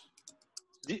women.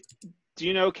 Do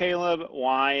you know, Caleb,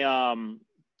 why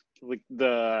like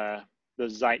the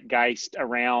zeitgeist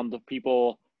around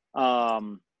people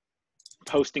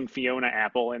posting Fiona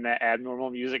Apple in that abnormal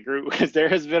music group? Because there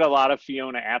has been a lot of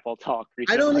Fiona Apple talk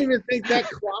recently. I don't even think that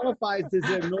qualifies as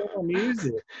abnormal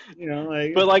music.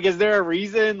 But like, is there a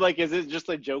reason? Like, is it just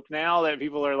a joke now that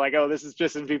people are like, oh, this is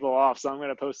pissing people off, so I'm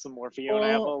gonna post some more Fiona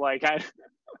Apple? Like,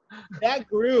 that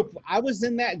group, I was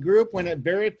in that group when it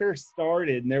very first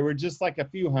started, and there were just like a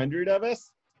few hundred of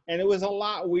us, and it was a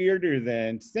lot weirder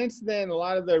then. Since then, a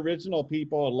lot of the original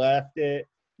people left it.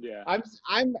 Yeah.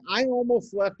 I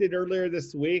almost left it earlier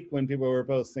this week when people were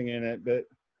posting in it,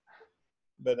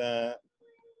 but I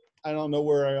don't know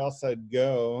where else I'd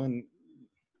go. And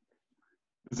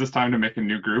is this time to make a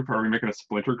new group? Are we making a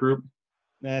splinter group?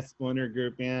 that splinter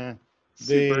group, yeah.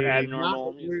 Super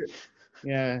abnormal.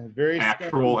 Yeah, very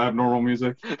actual strange. Abnormal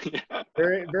music. Yeah.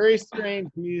 Very, very strange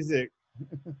music.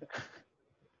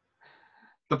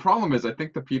 The problem is, I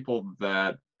think the people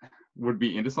that would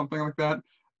be into something like that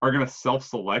are going to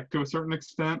self-select to a certain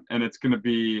extent, and it's going to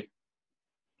be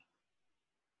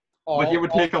like it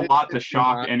would take a lot to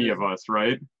shock any of us,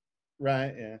 right?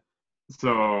 Right, yeah.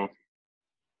 So,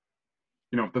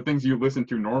 if the things you listen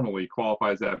to normally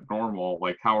qualify as abnormal,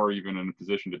 like how are you even in a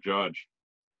position to judge?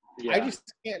 Yeah. I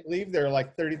just can't believe there are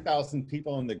like 30,000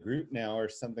 people in the group now or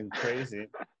something crazy.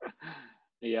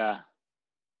 Yeah.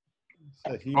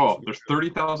 There's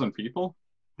 30,000 people?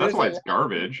 That's why it's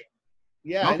garbage.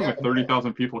 Yeah. Nothing with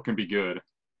 30,000 people can be good.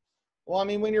 Well, I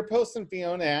mean, when you're posting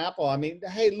Fiona Apple, I mean,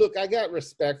 hey, look, I got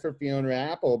respect for Fiona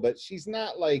Apple, but she's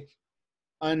not like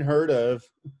unheard of.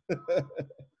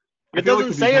 It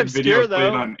doesn't say obscure though.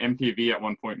 Played on MTV at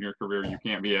one point in your career, you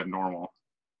can't be abnormal.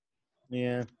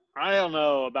 Yeah. I don't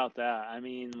know about that. I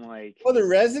mean, like. Well, The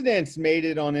Residents made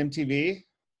it on MTV,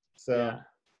 so yeah.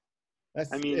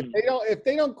 That's. I mean, if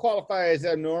they don't qualify as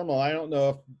abnormal, I don't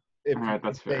know if right,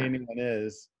 that's fair. anyone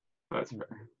is. That's fair.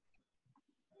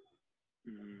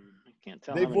 I can't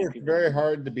tell. They've worked very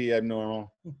hard to be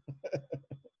abnormal.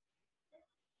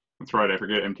 That's right. I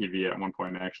forget MTV at one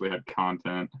point actually had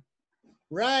content.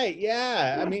 Right.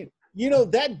 Yeah. I mean,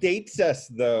 that dates us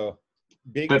though.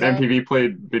 Big that time. MTV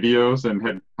played videos and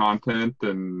had content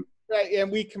and. Right,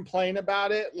 and we complain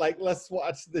about it. Like, let's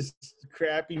watch this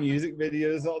crappy music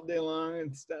videos all day long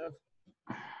and stuff.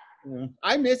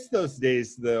 I miss those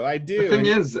days, though. I do. The thing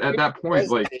is, at that point,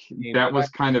 like, that was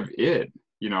kind of it,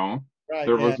 Right,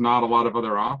 there yeah. was not a lot of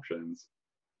other options.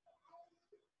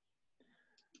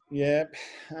 Yep,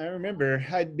 I remember.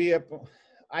 I'd be up.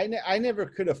 I never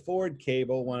could afford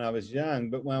cable when I was young,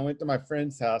 but when I went to my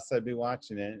friend's house, I'd be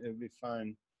watching it. It would be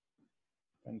fun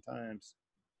times.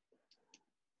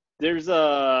 There's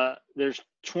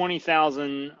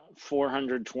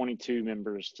 20,422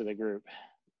 members to the group.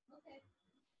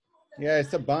 Yeah,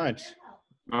 it's a bunch.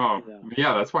 Oh,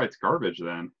 yeah, that's why it's garbage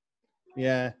then.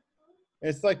 Yeah,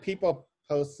 it's like people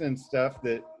posting stuff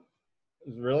that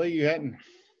really you hadn't.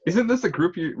 Isn't this a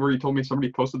group where you told me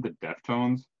somebody posted the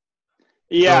Deftones?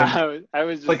 Yeah, I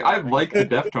was just like I like the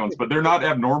Deftones, but they're not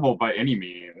abnormal by any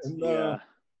means. Yeah.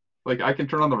 Like I can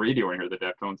turn on the radio and hear the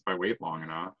Deftones if I wait long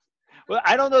enough. Well,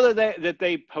 I don't know that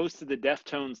they posted the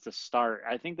Deftones to start.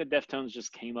 I think the Deftones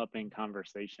just came up in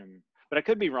conversation, but I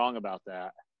could be wrong about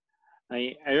that.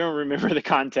 I don't remember the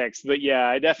context, but yeah,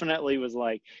 I definitely was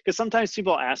like, because sometimes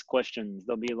people ask questions.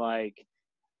 They'll be like,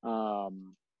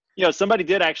 somebody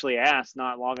did actually ask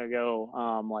not long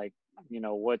ago, like,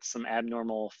 what's some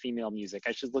abnormal female music?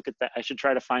 I should look at that. I should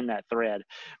try to find that thread.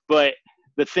 But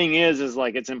the thing is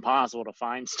like, it's impossible to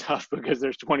find stuff because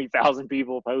there's 20,000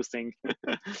 people posting. All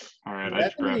right, I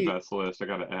just grabbed that list. I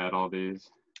got to add all these.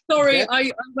 Sorry,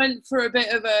 I went for a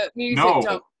bit of a music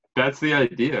dump. That's the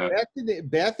idea.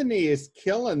 Bethany is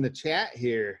killing the chat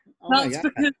here. Oh That's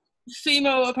because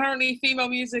apparently female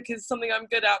music is something I'm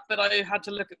good at, but I had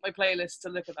to look at my playlist to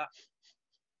look at that.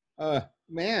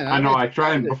 Man. I know, I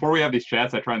try and, before we have these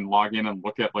chats, I try and log in and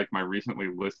look at like my recently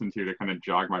listened to kind of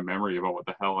jog my memory about what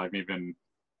the hell I've even,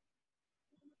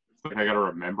 it's like I got to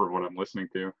remember what I'm listening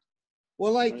to.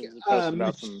 Well, like,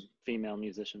 about some female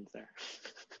musicians there.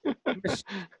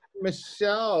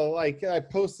 Michelle, like I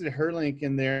posted her link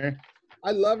in there.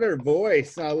 I love her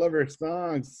voice. I love her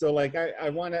songs. So like I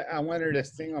want her to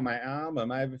sing on my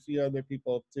album. I have a few other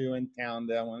people too in town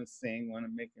that I want to sing when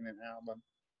I'm making an album.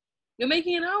 You're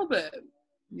making an album?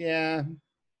 Yeah.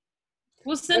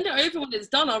 Well, send it over when it's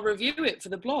done. I'll review it for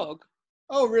the blog.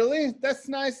 Oh, really? That's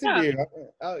nice of you.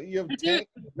 Yeah,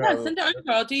 send it over.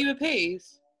 I'll do you a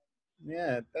piece.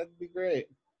 Yeah, that'd be great.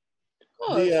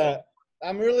 Cool.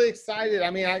 I'm really excited.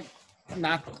 I mean, I've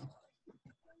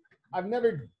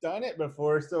never done it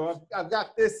before, so I've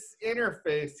got this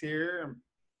interface here.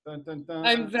 Dun, dun, dun.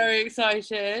 I'm very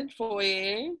excited for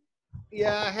you.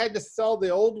 Yeah, I had to sell the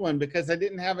old one because I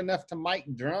didn't have enough to mic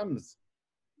drums.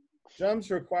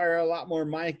 Drums require a lot more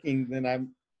miking than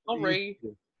I'm. Sorry.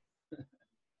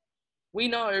 We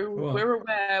know. Well, we're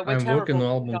aware. We're I'm terrible. working on an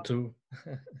album too.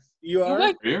 You are?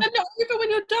 Send it over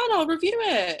when you're done. I'll review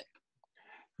it.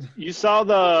 You saw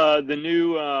the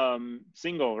new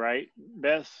single, right,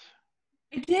 Beth?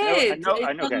 I did.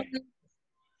 I know. Okay.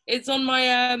 It's on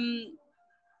my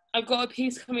I've got a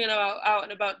piece coming out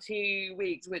in about 2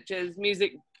 weeks, which is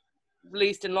music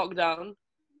released in lockdown.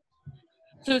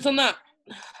 So it's on that.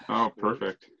 Oh,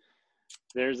 perfect.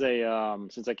 There's a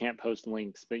since I can't post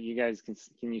links, but you guys can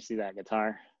you see that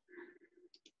guitar?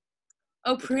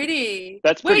 Oh, pretty.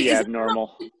 That's pretty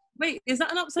abnormal. Is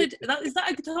that an upside? Is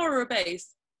that a guitar or a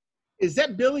bass? Is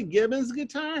that Billy Gibbons'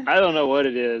 guitar? I don't know what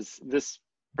it is. This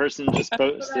person just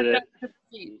posted it.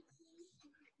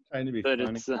 Trying to be but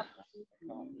funny. It's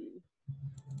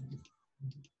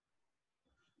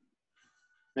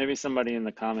maybe somebody in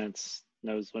the comments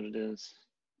knows what it is.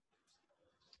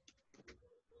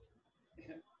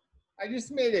 I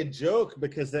just made a joke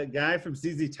because that guy from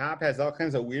ZZ Top has all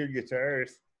kinds of weird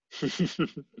guitars.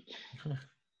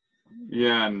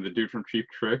 Yeah, and the dude from Cheap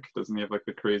Trick, doesn't he have like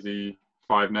the crazy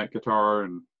 5-net guitar?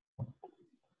 And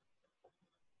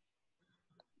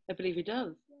I believe he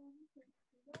does.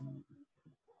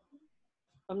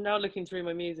 I'm now looking through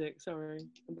my music. Sorry,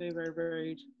 I'm being very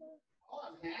rude. Oh,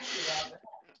 I'm happy about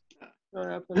that.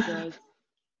 Sorry, I apologize.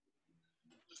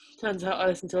 Turns out I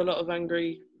listen to a lot of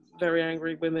very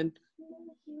angry women.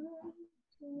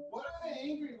 What are the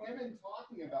angry women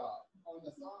talking about on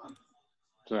the song?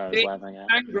 That's what I was laughing at.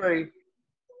 Angry.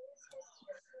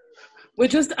 We're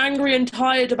just angry and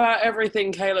tired about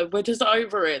everything, Caleb. We're just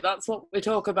over it. That's what we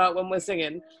talk about when we're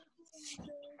singing.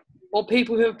 Or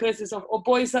people who have pissed us off. Or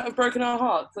boys that have broken our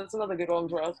hearts. That's another good one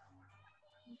for us.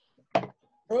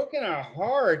 Broken our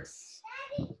hearts.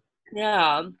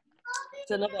 Yeah.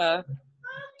 It's another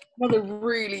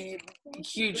really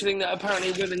huge thing that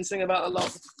apparently women sing about a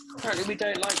lot. Apparently we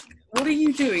don't like. What are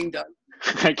you doing, Doug?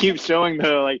 I keep showing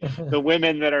the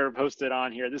women that are posted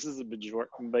on here. This is a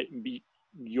Bjork. I'm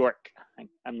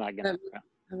not gonna.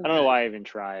 I don't know why I even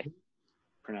try.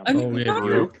 Pronounce it. Oh yeah,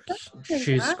 Bjork.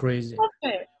 She's crazy. Love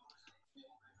it.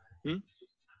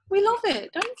 We love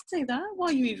it. Don't say that. Why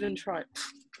you even try?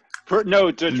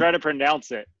 No, to try to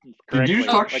pronounce it correctly. Did you just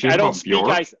talk shit about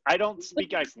Bjork? I don't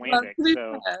speak Icelandic,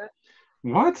 so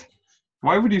What?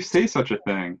 Why would you say such a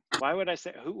thing? why would I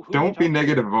say who Don't be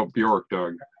negative about Bjork,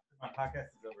 Doug. My podcast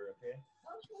is over, okay?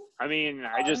 I mean,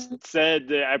 I just said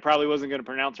that I probably wasn't going to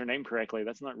pronounce her name correctly.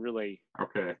 That's not really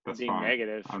Okay, that's being fine.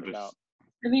 negative I'm just. about.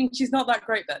 I mean, she's not that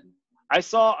great then. I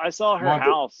saw her What?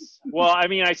 house. Well, I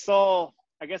mean, I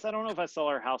guess I don't know if I saw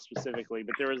her house specifically,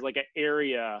 but there was like an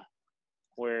area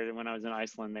where when I was in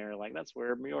Iceland, they were like, "That's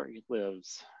where Bjork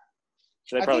lives."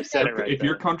 So they I probably think said it right. If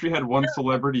your country had one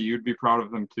celebrity, you'd be proud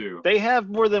of them too. They have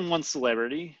more than one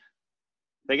celebrity.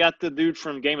 They got the dude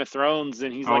from Game of Thrones,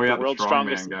 and he's like the world's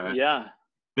strongest guy. Yeah,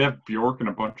 They have Bjork and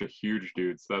a bunch of huge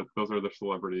dudes. Those are their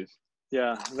celebrities.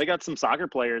 yeah. They got some soccer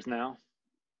players now.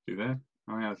 Do they?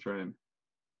 Oh yeah, that's right.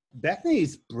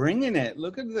 Bethany's bringing it.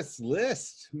 Look at this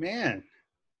list, man.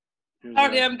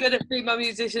 Apparently, I'm good at female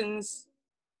musicians.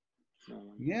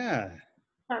 Yeah.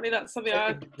 Apparently, that's something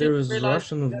I There is realize.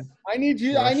 Russian. I need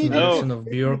you Russian version to of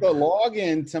Bjork. the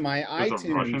login to my There's a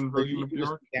iTunes. Russian so version you of can just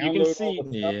Bjork? You can download see- all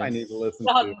the stuff I need to listen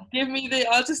God, to. give me the.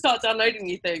 I'll just start downloading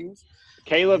you things.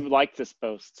 Caleb liked this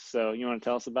post, so you want to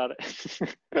tell us about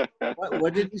it?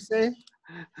 What did you say?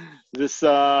 This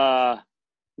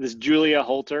Julia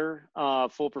Holter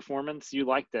full performance. You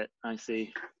liked it, I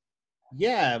see.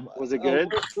 Yeah. Was it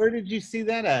good? Where did you see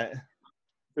that at?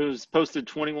 It was posted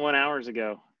 21 hours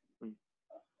ago.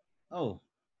 Oh.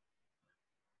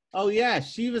 Oh yeah,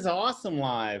 she was awesome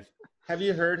live. Have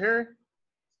you heard her?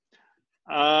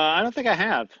 I don't think I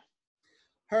have.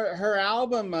 Her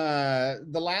album,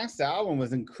 the last album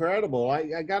was incredible.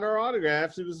 I got her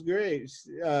autographs. It was great. Just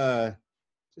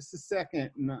a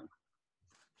second. No,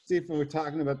 see if we're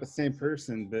talking about the same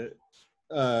person, but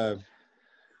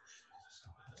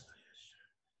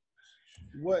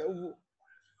what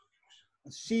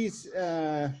she's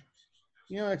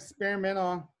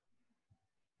experimental.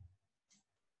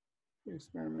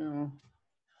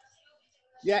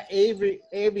 Yeah,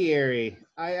 Aviary.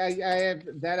 I have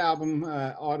that album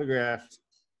autographed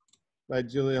by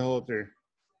Julia Holter.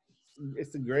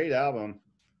 It's a great album.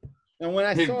 And when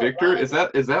I Hey saw Victor, it live,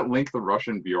 is that link the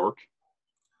Russian Bjork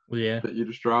Yeah. that you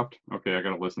just dropped? Okay, I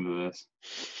gotta listen to this.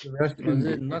 the rest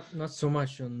But not so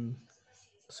much on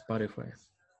Spotify.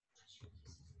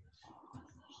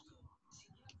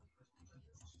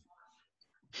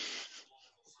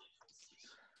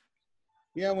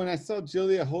 yeah, when I saw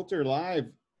Julia Holter live,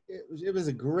 it was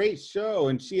a great show,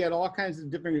 and she had all kinds of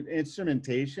different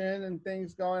instrumentation and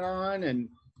things going on, and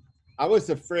I was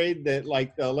afraid that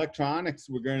like the electronics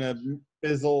were gonna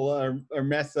fizzle or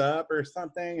mess up or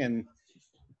something, and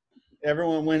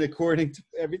everything went according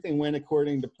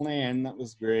to plan. That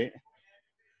was great.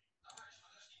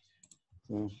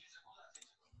 So,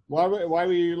 why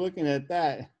were you looking at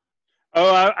that?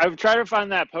 Oh, I've tried to find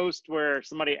that post where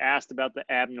somebody asked about the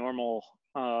abnormal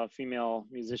female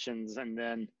musicians,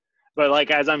 but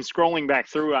like as I'm scrolling back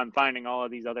through, I'm finding all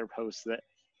of these other posts that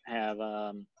have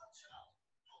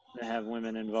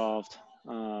women involved.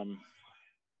 And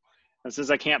since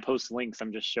I can't post links,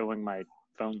 I'm just showing my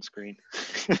phone screen.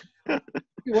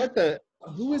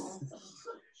 Who is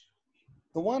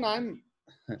the one I'm?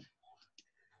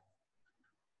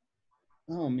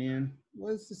 Oh man,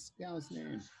 what is this gal's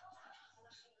name?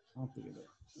 I'll think of it.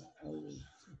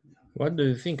 What do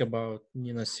you think about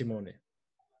Nina Simone?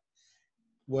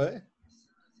 What?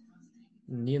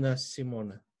 Nina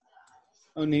Simone.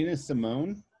 Oh, Nina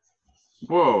Simone.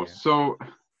 Whoa, Yeah. so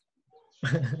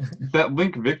that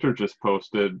link Victor just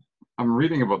posted, I'm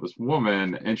reading about this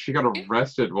woman, and she got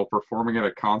arrested while performing at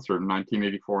a concert in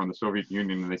 1984 in the Soviet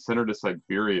Union, and they sent her to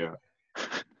Siberia.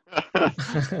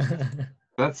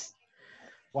 That's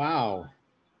Wow.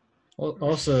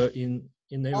 Also, in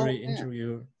every yeah.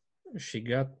 interview she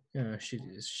got,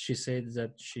 she said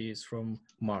that she is from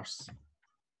Mars.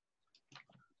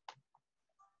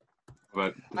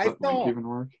 but I does that link thought- even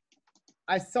work?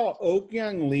 I saw Ok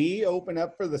Young Lee open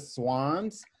up for the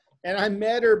Swans, and I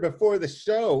met her before the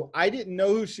show. I didn't know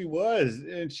who she was,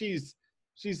 and she's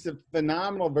a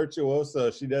phenomenal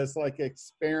virtuoso. She does like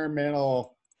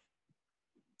experimental,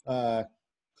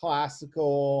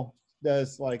 classical,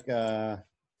 does like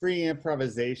free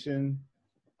improvisation.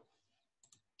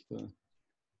 So,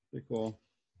 pretty cool.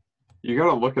 You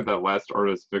gotta look at that last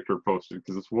artist Victor posted,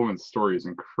 because this woman's story is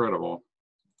incredible.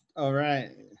 All right.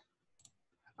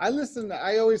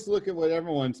 I always look at what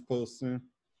everyone's posting.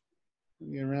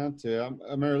 Get around to it.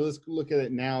 I'm gonna let's look at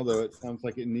it now, though. It sounds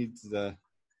like it needs the.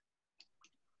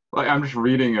 Like, I'm just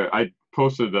reading I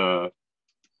posted a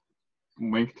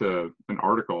link to an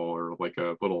article or like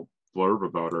a little blurb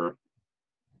about her.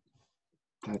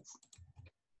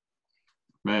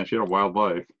 Man, she had a wild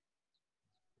life.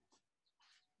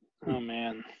 Oh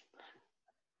man.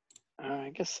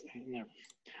 I guess I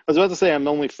was about to say I'm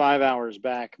only 5 hours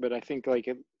back, but I think like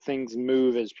things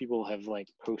move as people have like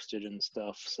posted and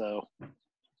stuff. So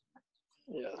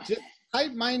yeah. Just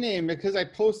type my name because I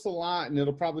post a lot and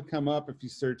it'll probably come up if you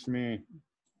search me.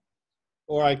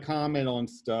 Or I comment on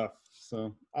stuff.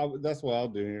 So that's what I'll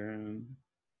do here.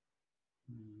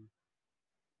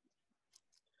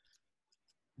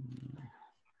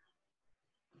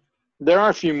 There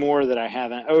are a few more that I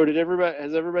haven't. Oh,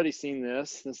 has everybody seen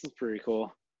this? This is pretty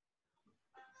cool.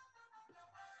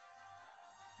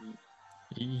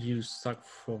 You suck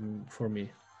for me.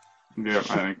 Yeah, I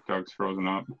think Doug's frozen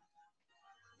up.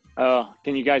 Oh,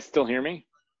 can you guys still hear me?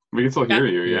 We can still hear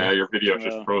you. Yeah. Yeah, your video's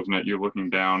just frozen at you looking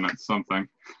down at something.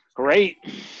 Great.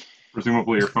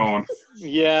 Presumably your phone.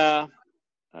 Yeah.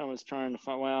 I was trying to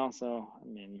find, well, so, I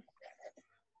mean,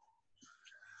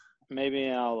 maybe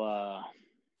I'll,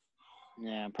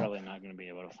 yeah, I'm probably not going to be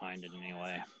able to find it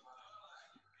anyway.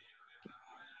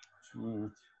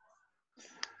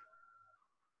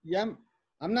 Yeah,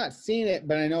 I'm not seeing it,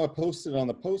 but I know I posted on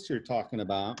the post you're talking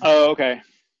about. Oh, okay.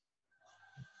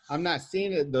 I'm not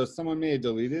seeing it, though. Someone may have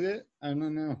deleted it. I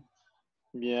don't know.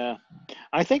 Yeah.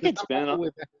 I think it's been all the way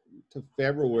back to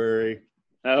February.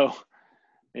 Oh,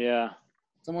 yeah.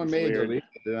 Someone That's may have weird. deleted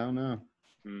it. I don't know.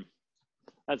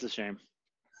 That's a shame.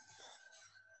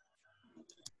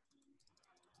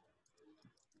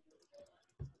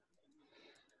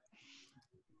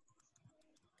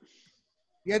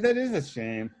 Yeah, that is a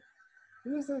shame.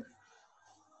 Who is it?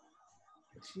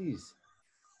 Jeez.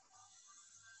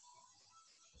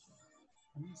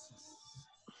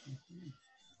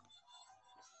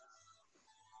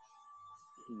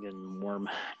 Getting warm.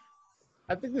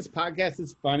 I think this podcast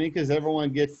is funny because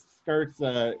everyone starts.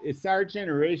 It's our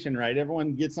generation, right?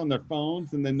 Everyone gets on their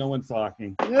phones and then no one's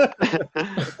talking.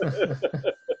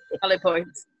 Valid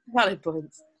points. Valid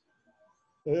points.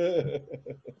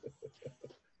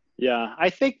 Yeah, I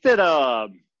think that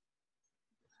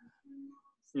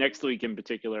next week in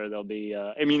particular there'll be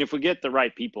I mean if we get the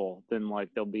right people then like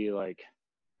there'll be like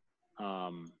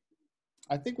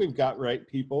I think we've got right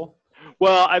people.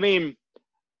 well, I mean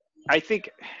I think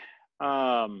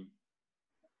From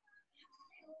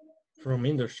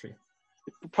industry.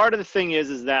 part of the thing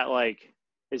is that like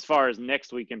as far as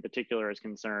next week in particular is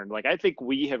concerned, like I think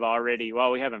we have already,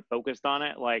 while we haven't focused on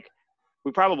it, like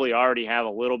we probably already have a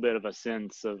little bit of a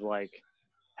sense of like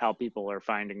how people are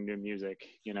finding new music,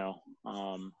 you know.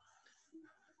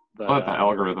 But I'll let the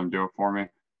algorithm do it for me.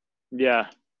 yeah,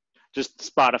 just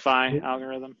Spotify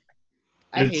algorithm.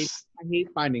 I hate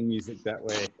finding music that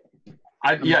way.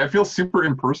 Yeah, it feels super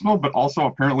impersonal, but also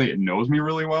apparently it knows me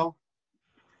really well.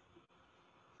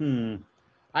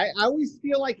 I always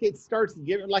feel like it starts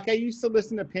giving, like I used to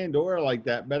listen to Pandora like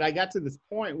that, but I got to this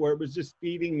point where it was just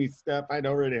feeding me stuff I'd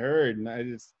already heard, and I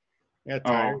just got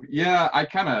tired. Oh, yeah, I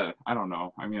don't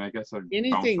know. I mean, I guess I'd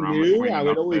Anything bounce around new, between I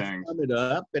would enough always things. sum it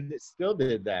up, but it still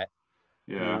did that.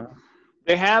 Yeah.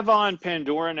 They have on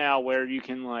Pandora now where you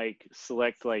can like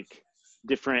select like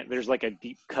different, there's like a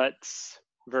deep cuts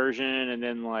version, and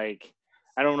then like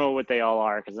I don't know what they all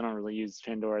are because I don't really use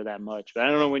Pandora that much, but I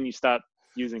don't know when you stop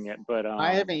using it. But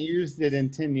I haven't used it in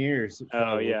 10 years.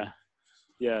 Oh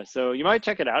yeah, so you might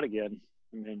check it out again.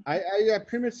 I mean, I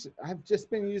pretty much, I've just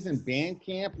been using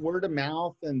Bandcamp, word of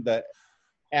mouth, and the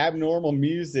Abnormal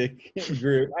Music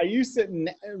group. I used it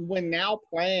when Now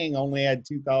Playing only had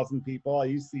 2,000 people. I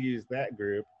used to use that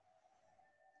group.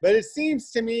 But it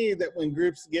seems to me that when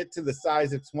groups get to the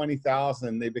size of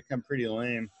 20,000, they become pretty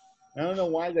lame. I don't know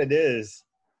why that is.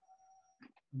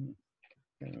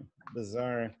 Kind of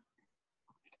bizarre.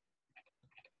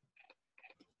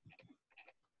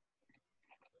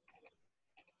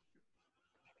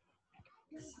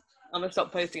 I'm gonna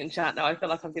stop posting in chat now. I feel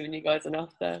like I'm giving you guys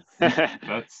enough there.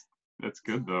 That's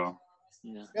good though.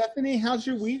 yeah. Bethany, how's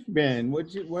your week been? What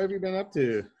have you been up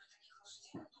to?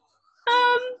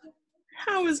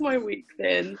 How has my week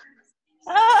been?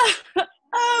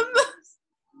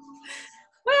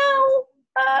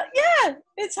 Yeah,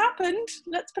 it's happened.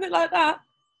 Let's put it like that.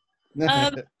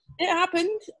 It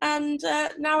happened, and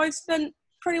now I've spent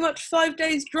pretty much 5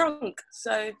 days drunk.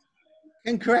 So,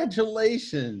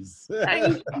 congratulations!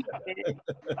 thank you.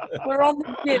 We're on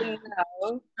the gin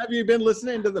now. Have you been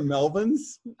listening to the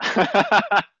Melvins?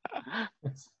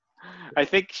 I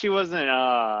think she wasn't.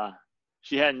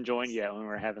 She hadn't joined yet when we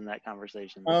were having that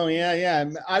conversation. Oh yeah.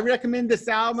 I recommend this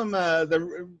album.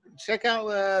 Check out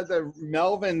the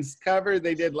Melvins cover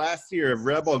they did last year of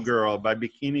Rebel Girl by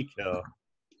Bikini Kill.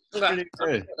 It's pretty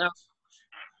good.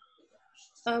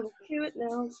 I'll do it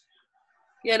now.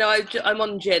 Yeah, no, I'm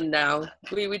on gin now.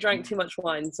 We drank too much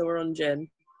wine, so we're on gin.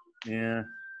 Yeah.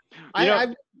 You know-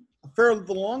 I for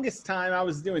the longest time I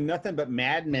was doing nothing but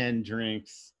Mad Men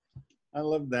drinks. I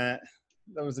love that.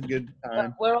 That was a good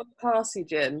time. We're on classy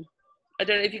gin. I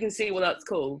don't know if you can see what that's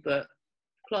called, but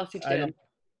classy I gin.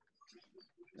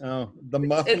 Oh, the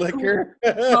muff It's liquor.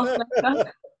 Muff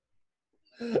liquor.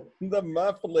 The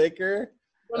muff liquor.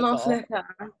 The That's muff awesome. liquor.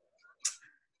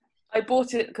 I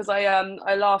bought it because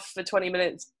I laughed for 20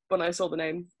 minutes when I saw the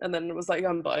name, and then it was like,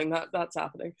 I'm buying that. That's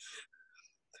happening.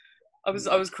 I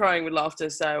was crying with laughter.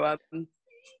 So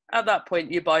at that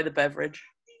point, you buy the beverage.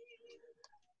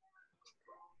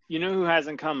 You know who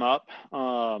hasn't come up?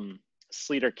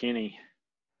 Sleater-Kinney.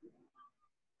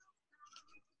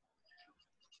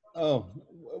 Oh,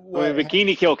 I mean,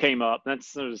 Bikini Kill came up.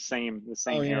 That's the same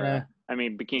Oh, yeah. era. I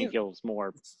mean, Bikini Kill is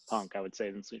more punk, I would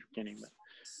say, than Sleater-Kinney. But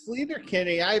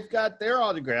Sleater-Kinney, I've got their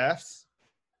autographs.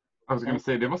 I was gonna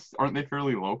say aren't they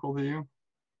fairly local to you?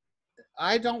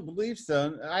 I don't believe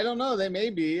so. I don't know. They may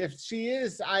be. If she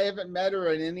is, I haven't met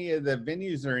her in any of the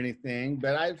venues or anything.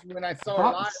 But when I saw her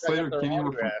I live, thought I got their Sleater-Kinney were from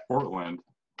autograph. Portland.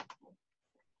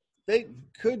 They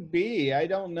could be. I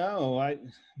don't know.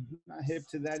 I'm not hip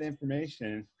to that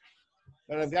information.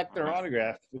 But I've got their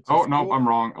autograph. Which Oh is no, cool. I'm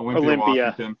wrong. Olympia,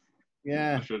 Washington. I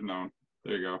Yeah. should have known.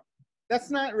 There you go. That's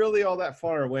not really all that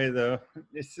far away, though.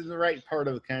 It's in the right part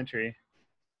of the country.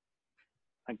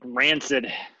 like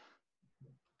Rancid.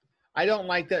 I don't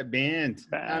like that band.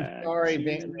 I'm Back sorry,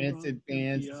 to Rancid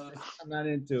bands. Olympia. I'm not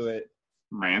into it.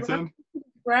 Rancid?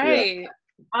 Great.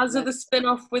 As of the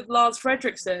spin-off with Lars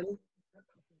Fredriksson.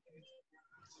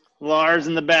 Lars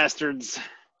and the Bastards.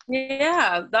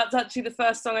 Yeah, that's actually the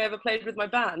first song I ever played with my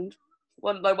band.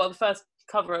 The first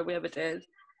cover we ever did.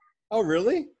 Oh,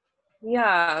 really?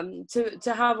 Yeah,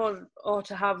 to have or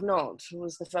to have not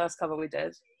was the first cover we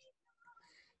did.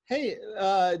 Hey,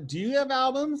 do you have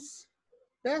albums,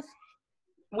 Beth?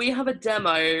 We have a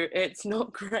demo. It's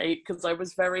not great because I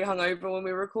was very hungover when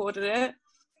we recorded it.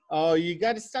 Oh, you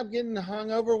got to stop getting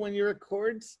hungover when you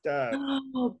record stuff.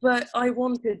 Oh, but I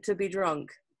wanted to be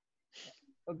drunk.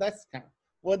 Well, that's kind of,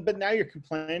 well, but now you're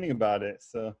complaining about it.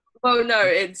 So. Oh no,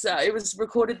 it was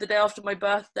recorded the day after my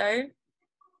birthday,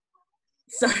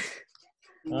 so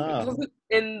it wasn't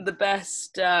in the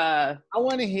best. I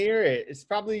want to hear it. It's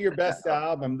probably your best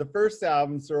album. The first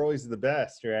albums are always the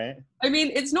best, right? I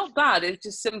mean, it's not bad. It's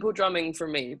just simple drumming for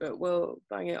me, but we'll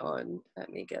bang it on. Let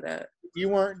me get it. You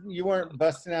weren't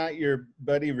busting out your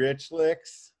Buddy Rich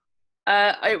licks.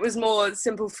 It was more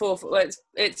simple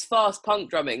it's fast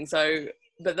punk drumming, so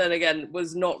but then again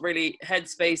was not really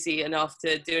headspacey enough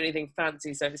to do anything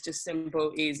fancy, so it's just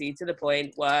simple, easy, to the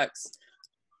point, works.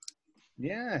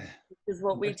 Yeah. This is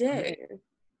what we do.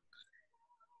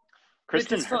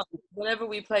 Kristen, Which is fun. Whenever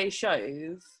we play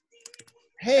shows,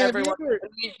 Hey, everyone is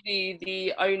usually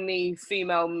the only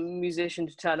female musician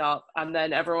to turn up, and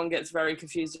then everyone gets very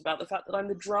confused about the fact that I'm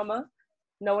the drummer.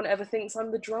 No one ever thinks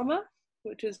I'm the drummer,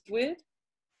 which is weird.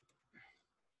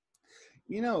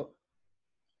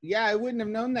 Yeah, I wouldn't have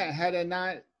known that had I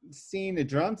not seen a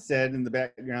drum set in the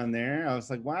background there. I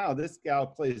was like, wow, this gal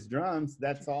plays drums.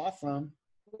 That's awesome.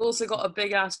 We've also got a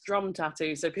big ass drum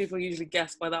tattoo, so people usually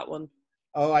guess by that one.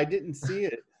 Oh, I didn't see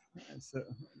it. So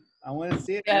I want to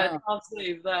see it Yeah, now. half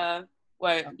sleeve there.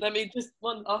 Wait, let me just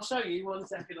I'll show you 1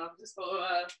 second. I've just got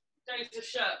to change the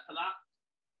shirt for that.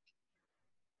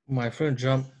 My friend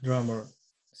drummer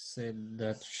said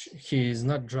that he is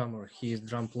not drummer, he is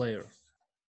drum player.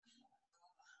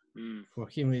 For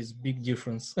him, it's big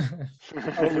difference.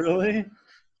 Oh, really?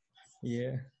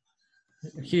 Yeah.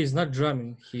 He is not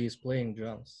drumming, he is playing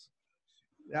drums.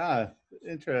 Yeah,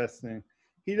 interesting.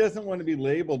 He doesn't want to be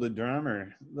labeled a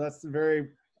drummer. That's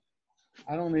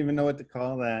I don't even know what to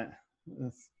call that.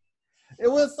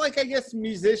 It was like, I guess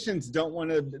musicians don't want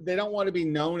to be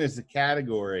known as a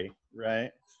category,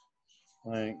 right?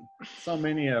 Like so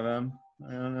many of them.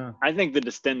 I don't know. I think the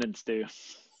Descendants do.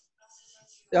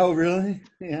 Oh, really?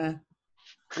 Yeah.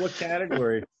 What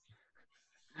category?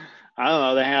 I don't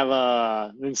know. They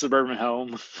have in Suburban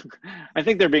Home. I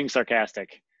think they're being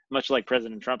sarcastic, much like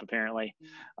President Trump, apparently.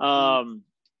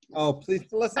 Oh, please,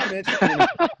 let's not mention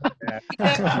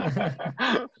that.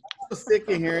 I'm so sick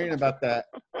of hearing about that.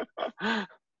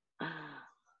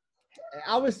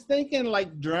 I was thinking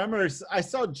like drummers. I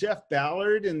saw Jeff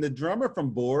Ballard and the drummer from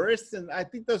Boris, and I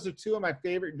think those are two of my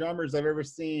favorite drummers I've ever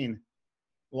seen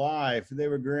live. They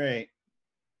were great.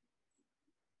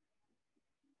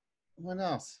 What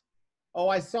else? Oh,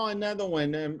 I saw another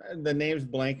one. The name's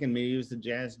blanking me. He was a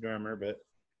jazz drummer, but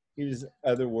he was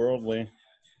otherworldly.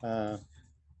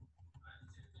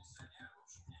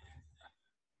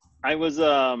 I was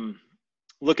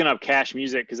looking up Cash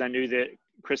Music because I knew that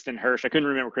Kristen Hirsch. I couldn't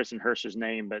remember Kristen Hirsch's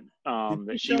name, but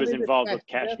that she was involved with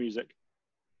Cash Music.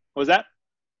 What was that?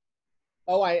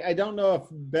 Oh, I don't know if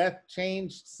Beth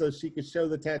changed so she could show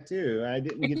the tattoo. I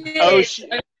didn't get. I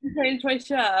changed my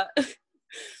shirt,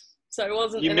 so it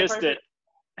wasn't. You missed it.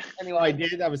 Anyway, I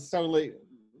did. I was totally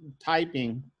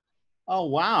typing. Oh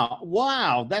wow,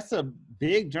 wow! That's a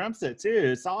big drum set too.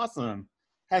 It's awesome.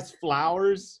 Has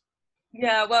flowers.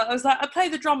 Yeah, well, I was like, I play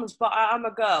the drums, but I'm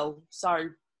a girl, so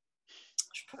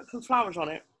just put some flowers on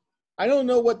it. I don't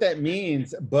know what that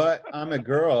means, but I'm a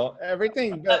girl.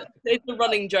 Everything but it's a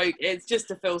running joke. It's just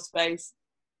to fill space.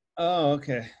 Oh,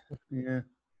 okay. Yeah.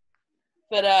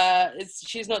 But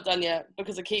she's not done yet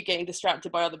because I keep getting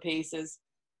distracted by other pieces.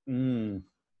 Mm.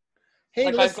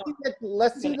 Hey, Like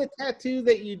let's see the tattoo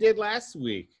that you did last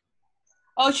week.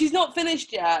 Oh, she's not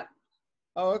finished yet.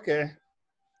 Oh, okay.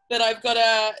 But I've got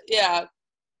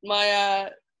my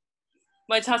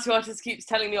tattoo artist keeps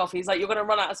telling me off. He's like, you're going to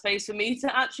run out of space for me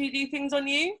to actually do things on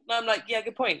you. And I'm like, yeah,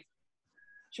 good point.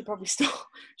 Should probably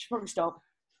stop.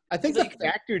 I think the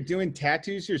fact you're doing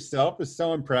tattoos yourself is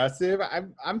so impressive.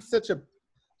 I'm such a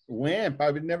wimp.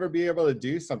 I would never be able to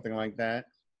do something like that.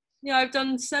 Yeah, I've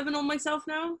done 7 on myself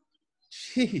now.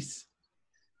 Jeez.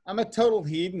 I'm a total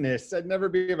hedonist. I'd never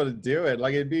be able to do it.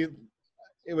 Like it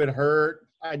would hurt.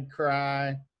 I'd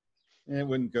cry. And it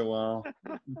wouldn't go well.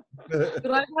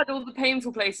 But I've had all the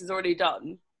painful places already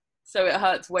done, so it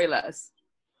hurts way less.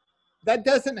 That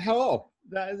doesn't help.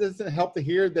 That doesn't help to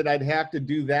hear that I'd have to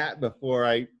do that before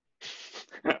I...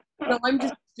 No, I'm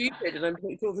just stupid, and I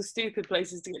picked all the stupid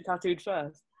places to get tattooed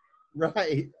first.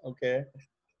 Right, okay.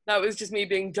 That was just me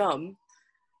being dumb.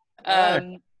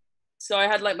 Right. So I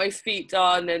had like my feet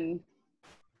done and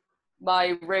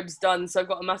my ribs done, so I've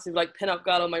got a massive like pin-up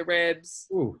girl on my ribs.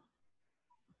 Ooh.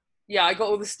 Yeah, I got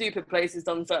all the stupid places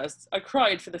done first. I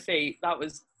cried for the feet. That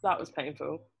was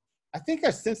painful. I think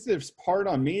a sensitive part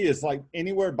on me is like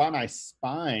anywhere by my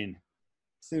spine.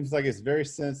 Seems like it's very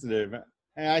sensitive.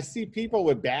 And I see people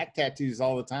with back tattoos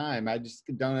all the time. I just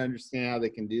don't understand how they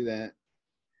can do that.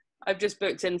 I've just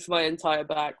booked in for my entire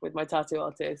back with my tattoo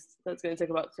artist. That's going to take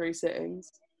about 3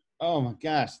 sittings. Oh my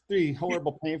gosh, 3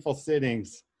 horrible, painful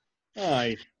sittings.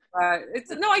 Oh,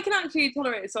 No, I can actually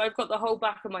tolerate it. So I've got the whole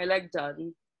back of my leg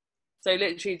done. So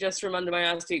literally just from under my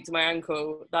ass cheek to my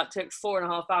ankle. That took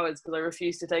 4.5 hours because I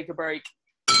refused to take a break.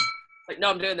 Like,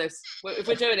 no, I'm doing this. If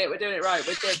we're doing it, we're doing it right.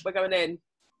 We're going in.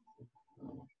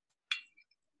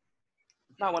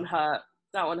 That one hurt.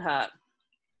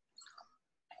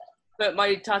 But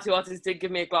my tattoo artist did give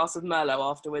me a glass of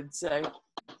Merlot afterwards, so.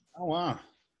 Oh, wow.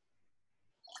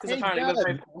 Hey,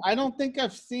 Doug, I don't think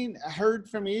I've heard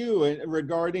from you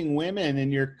regarding women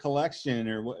in your collection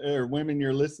or women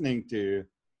you're listening to.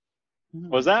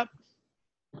 What was that?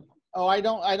 Oh, I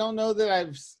don't know that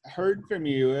I've heard from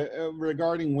you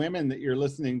regarding women that you're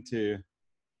listening to.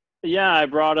 Yeah, I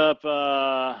brought up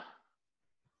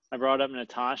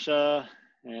Natasha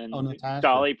and Natasha.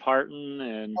 Dolly Parton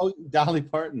and Dolly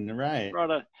Parton, right?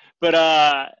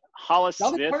 Hollis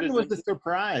Dolly Smith Parton was a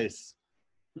surprise.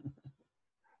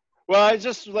 Well, it's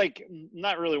just like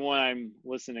not really one I'm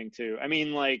listening to. I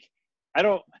mean, like I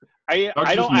don't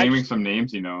naming some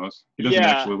names he knows. He doesn't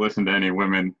actually listen to any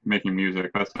women making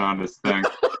music. That's not his thing.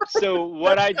 So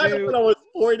what I do, that's what I was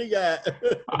pointing at.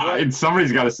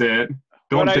 Somebody's got to say it.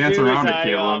 Don't dance around it,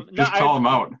 Caleb. Just call him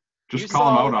out. Just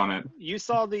call him out on it. You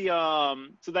saw the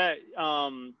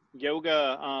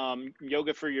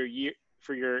yoga for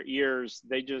your ears.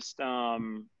 They just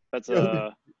that's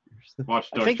a. Watch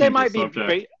Doug I think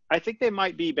they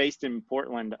might be based in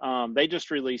Portland. They just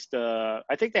released. I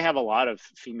think they have a lot of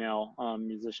female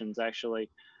musicians actually.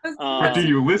 Do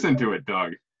you listen to it,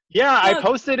 Doug? Yeah, I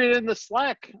posted it in the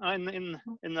Slack in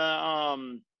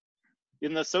the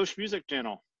social music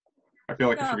channel. I feel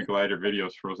like I should be glad your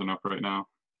video's frozen up right now.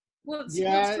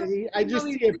 I just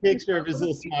see a picture of his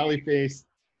little smiley face.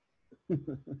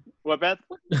 What, Beth?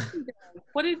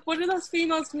 What do those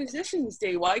female musicians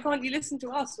do? Why can't you listen to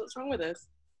us? What's wrong with us?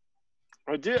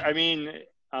 I mean,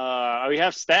 we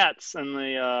have stats on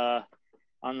the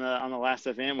last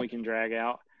FM we can drag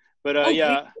out, but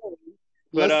the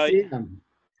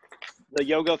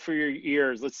yoga for your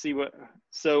ears. Let's see what.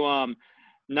 So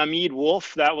Nameed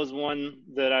Wolf, that was one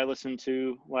that I listened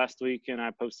to last week, and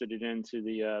I posted it into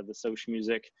the social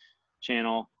music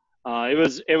channel.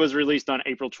 It was released on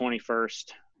April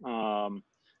 21st.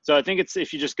 So I think it's,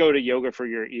 if you just go to Yoga for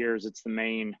Your Ears, it's the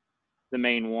main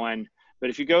one.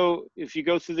 But if you go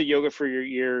through the Yoga for Your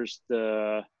Ears,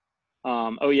 so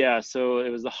it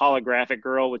was the Holographic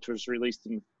Girl, which was released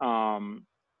in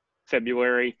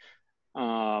February.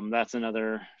 That's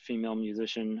another female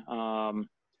musician.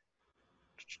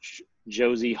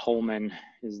 Josie Holman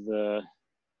is the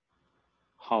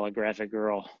holographic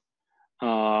girl.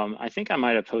 I think I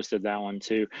might have posted that one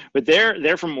too. But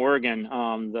they're from Oregon.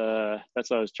 That's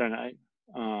what I was trying to.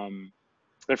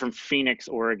 They're from Phoenix,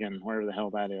 Oregon, wherever the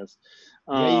hell that is.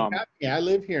 Yeah, you got me. I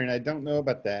live here, and I don't know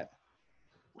about that.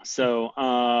 So,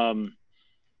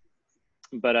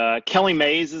 but Kellee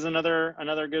Maize is another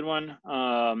good one.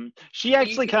 She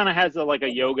actually kind of has like a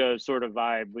yoga sort of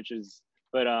vibe, which is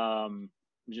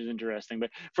interesting.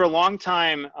 But for a long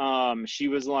time, she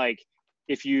was like,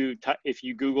 if you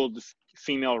Googled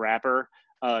female rapper,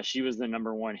 she was the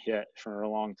 #1 hit for a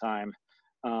long time.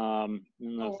 I don't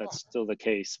know if that's still the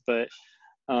case, but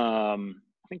I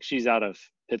think she's out of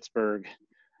Pittsburgh.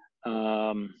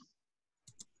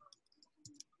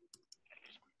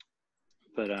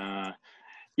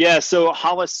 Yeah, so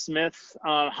Hollis Smith.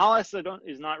 Hollis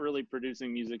is not really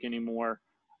producing music anymore.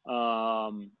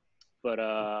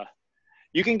 But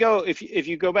you can go if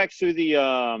you go back through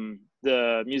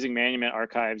the Music Monument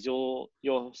archives, you'll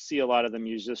see a lot of the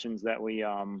musicians that we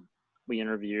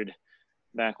interviewed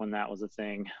back when that was a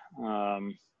thing.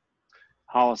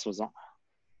 Hollis was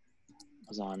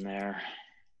on there.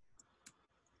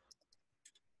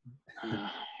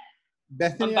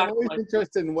 Bethany, I'm always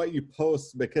interested in what you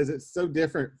post because it's so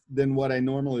different than what I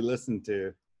normally listen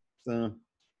to. So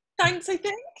thanks, I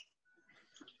think.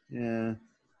 Yeah.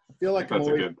 I feel like that's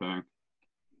a good thing.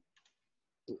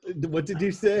 What did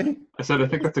you say? I said I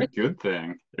think that's a good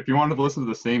thing. If you wanted to listen to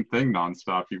the same thing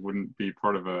nonstop, you wouldn't be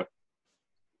part of a.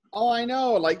 Oh, I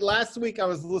know. Like last week I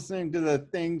was listening to the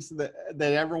things that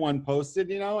everyone posted,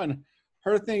 and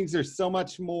her things are so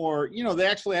much more, they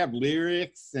actually have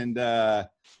lyrics and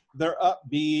they're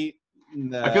upbeat.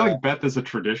 And, I feel like Beth is a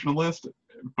traditionalist,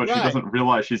 but she doesn't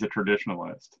realize she's a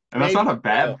traditionalist. And that's not a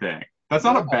bad thing. That's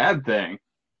not a bad thing.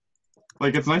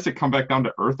 Like, it's nice to come back down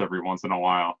to earth every once in a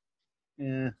while.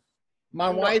 Yeah. My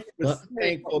wife was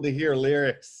thankful to hear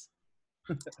lyrics.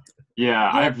 Yeah,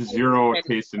 I have zero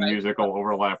taste in musical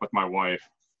overlap with my wife.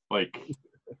 Like,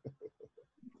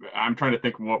 I'm trying to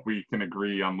think what we can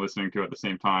agree on listening to at the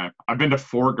same time. I've been to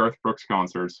 4 Garth Brooks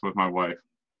concerts with my wife.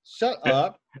 Shut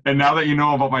up. And now that you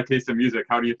know about my taste in music,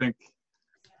 how do you think,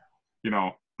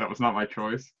 that was not my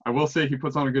choice? I will say he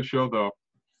puts on a good show, though.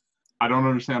 I don't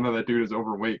understand how that dude is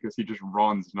overweight because he just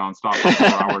runs nonstop for 4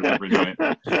 hours every night.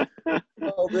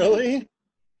 Oh, really?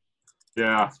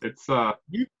 Yeah, it's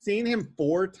You've seen him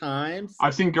 4 times?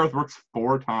 I've seen Garth Brooks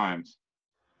 4 times.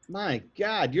 My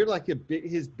God, you're like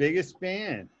his biggest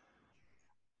fan.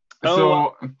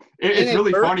 So it's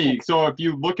really funny. So if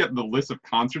you look at the list of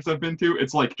concerts I've been to,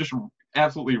 it's like just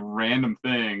absolutely random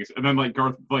things. And then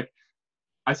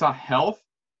I saw Health,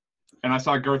 and I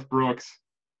saw Garth Brooks,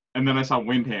 and then I saw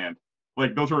Windhand.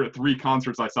 Like those were 3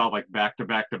 concerts I saw like back to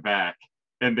back to back,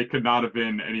 and they could not have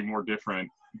been any more different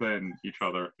than each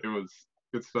other. It was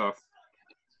good stuff.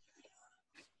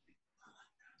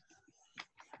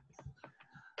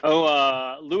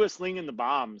 Oh, Louis Ling and the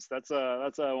Bombs. That's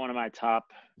one of my top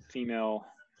female.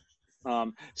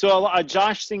 So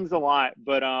Josh sings a lot,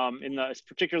 but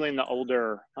particularly in the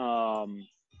older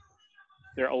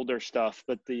their older stuff.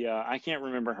 But I can't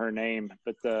remember her name,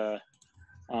 but the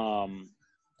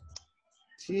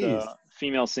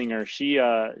female singer, she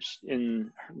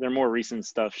in their more recent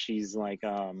stuff, she's like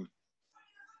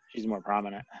she's more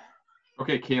prominent.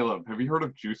 Okay, Caleb, have you heard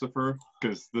of Jucifer?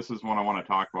 Because this is one I want to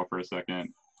talk about for a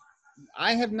second.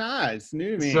 I have not. It's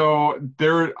new to me. So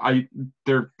they're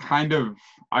kind of,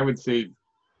 I would say,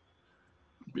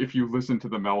 if you listen to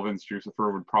the Melvins,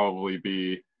 Jucifer would probably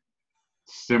be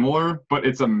similar, but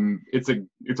it's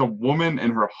a woman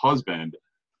and her husband,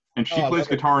 and she plays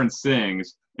guitar and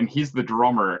sings, and he's the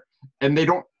drummer, and they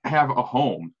don't have a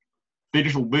home. They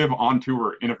just live on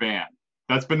tour in a van.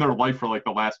 That's been their life for like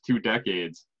the last 2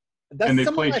 decades. Some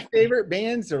of my favorite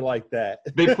bands are like that.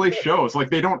 They play shows. Like,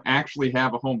 they don't actually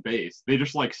have a home base. They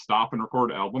just, like, stop and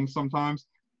record albums sometimes.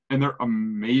 And they're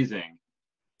amazing.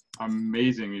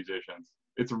 Amazing musicians.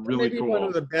 It's really cool. One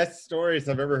of the best stories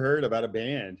I've ever heard about a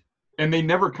band. And they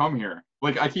never come here.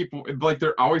 Like,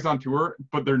 they're always on tour,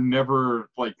 but they're never,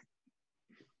 like,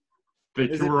 they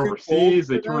tour overseas.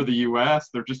 They tour the U.S.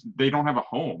 They don't have a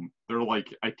home. They're, like,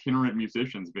 itinerant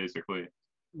musicians, basically.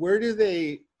 Where do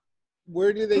they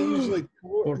usually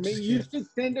tour? Maybe you should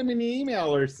send them an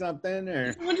email or something.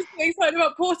 Or someone just getting excited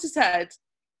about Portishead.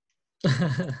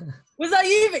 Was that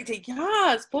you, Victor?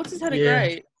 Yes, Portishead are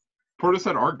great.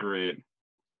 Portishead are great.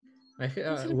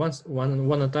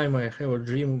 One time I have a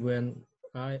dream when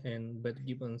I and Beth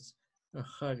Gibbons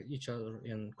hug each other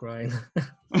and crying.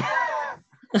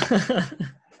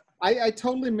 I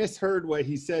totally misheard what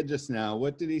he said just now.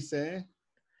 What did he say?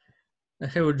 I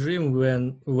have a dream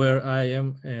where I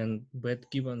am and Beth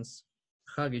Gibbons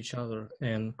hug each other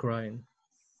and crying.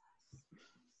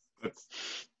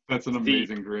 That's an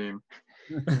amazing dream.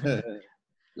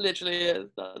 Literally is.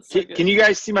 That's so good. Can you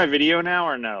guys see my video now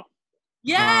or no?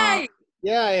 Yay!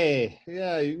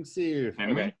 Yeah, you can see your.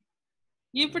 Okay.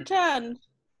 You pretend.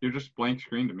 You're just blank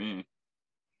screen to me. I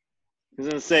was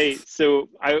gonna say, so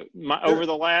over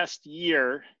the last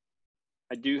year,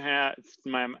 I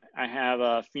have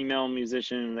a female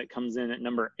musician that comes in at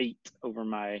number 8 over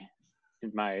my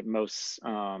most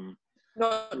Not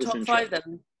top listen 5 track.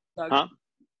 then, Doug. Huh?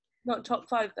 Not top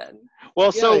 5 then.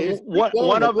 Well, Yeah, so it's one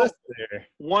on of the them, list there.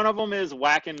 one of them is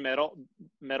Whackin'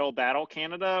 Metal Battle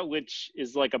Canada, which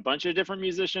is like a bunch of different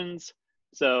musicians.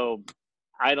 So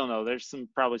I don't know. There's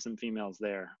probably some females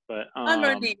there, but I'm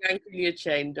only yanking your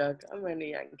chain, Doug. I'm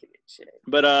only yanking your chain.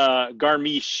 But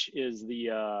Garmisch is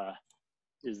the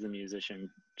musician.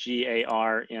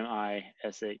 Garmish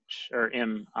or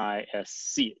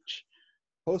Misch.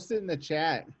 Post it in the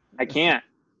chat. I can't.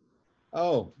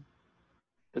 Oh,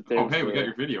 But Oh, hey, we got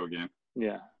your video again.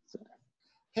 Yeah.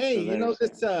 hey, So you know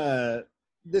there's-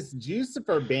 this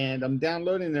Jucifer band. I'm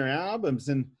downloading their albums,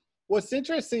 and what's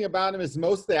interesting about them is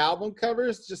most of the album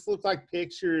covers just look like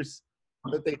pictures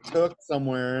that they took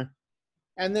somewhere,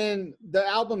 and then the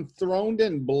album Throned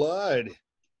in Blood.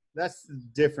 That's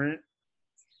different.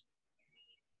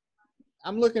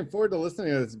 I'm looking forward to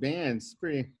listening to this band. It's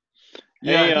pretty.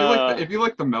 Yeah, Hey, if you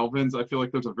like the Melvins, I feel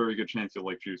like there's a very good chance you'll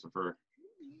like Jucifer.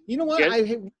 You know what? Yes.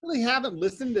 I really haven't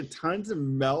listened to tons of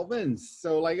Melvins.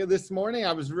 So like this morning,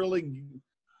 I was really,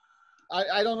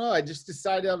 I don't know. I just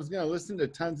decided I was going to listen to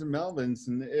tons of Melvins,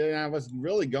 and I was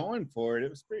really going for it. It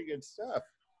was pretty good stuff.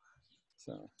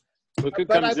 So Look who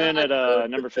But comes in I've at heard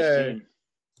number that, 15.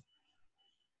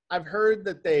 I've heard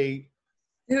that they.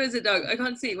 Who is it, Doug? I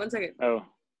can't see. 1 second. Oh.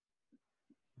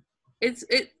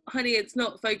 Honey, it's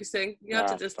not focusing. You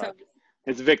have to just tell Fuck. me.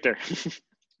 It's Victor.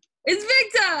 It's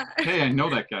Victor! Hey, I know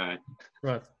that guy.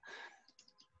 Right.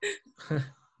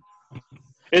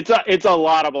 It's a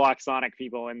lot of Black Sonic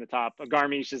people in the top.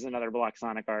 Garmisch is another Black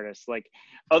Sonic artist. Like,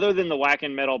 other than the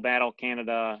Whackin' Metal Battle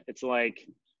Canada, it's like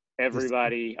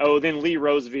everybody. Oh, then Lee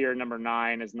Rosevere, number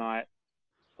 9, is not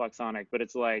Black Sonic, but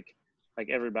it's like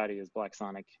everybody is Black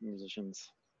Sonic musicians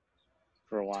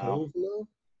for a while. Tovlo?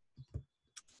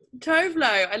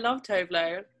 Tovlo. I love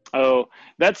Tovlo. Oh,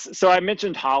 so I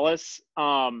mentioned Hollis.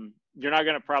 You're not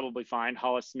going to probably find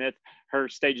Hollis Smith. Her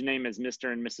stage name is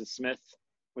Mr. and Mrs. Smith,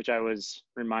 which I was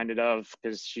reminded of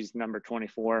because she's number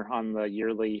 24 on the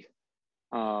yearly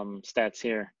stats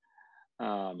here.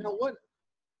 Now what?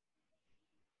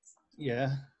 Yeah.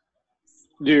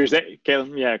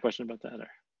 Caleb, yeah, a question about that? Or?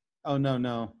 Oh, no.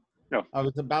 No. I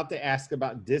was about to ask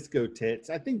about disco tits.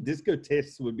 I think disco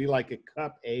tits would be like a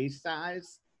cup A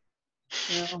size.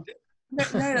 You know? No,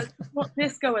 that's not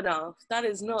disco enough. That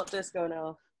is not disco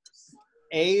enough.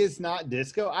 A is not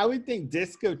disco. I would think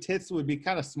disco tits would be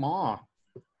kind of small.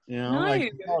 You know, No.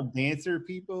 like all dancer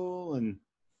people and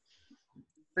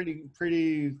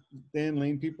pretty thin,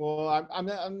 lean people. I'm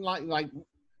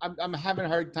having a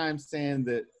hard time saying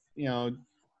that, you know,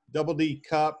 Double D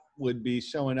Cup would be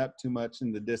showing up too much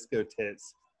in the disco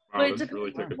tits. Wow, Wait, this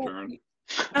really took a turn.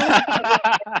 Disco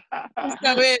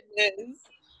it is.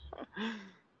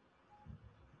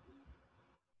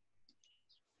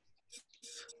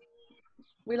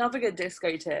 We love a good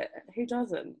disco tit. Who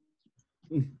doesn't?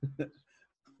 I'm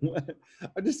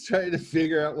just trying to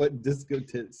figure out what disco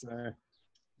tits are.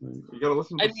 You gotta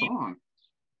listen to the song.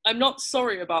 I'm not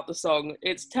sorry about the song.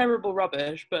 It's terrible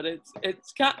rubbish, but it's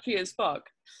catchy as fuck.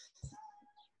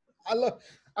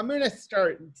 I'm gonna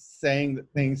start saying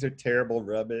that things are terrible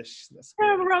rubbish. That's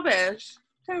Terrible rubbish.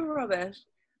 Terrible rubbish.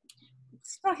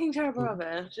 It's fucking terrible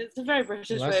rubbish. It's a very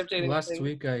British way of doing Last things.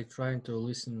 week I tried to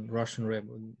listen Russian rap,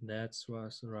 and that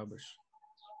was rubbish.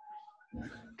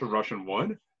 To Russian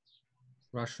what?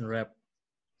 Russian rap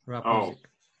Oh. music.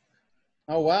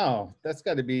 Oh wow, that's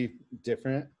got to be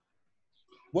different.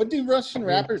 What do Russian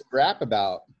rappers rap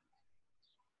about?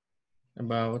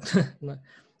 About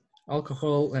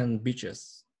alcohol and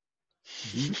beaches.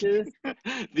 Beaches?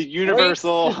 The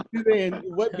universal.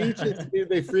 What beaches do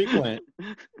they frequent?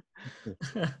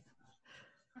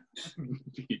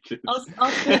 Beaches. I'll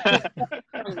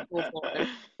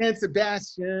San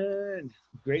Sebastian,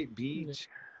 great beach.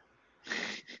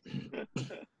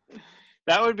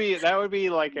 That would be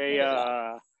like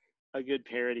a good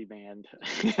parody band.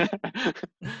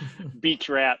 Beach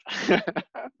rap.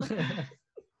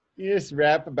 You just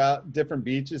rap about different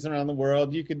beaches around the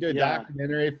world. You could do a Yeah.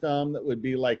 documentary film that would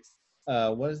be like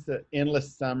what is the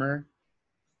Endless Summer?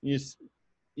 You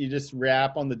just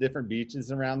rap on the different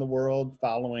beaches around the world,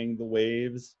 following the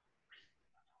waves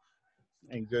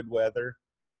and good weather.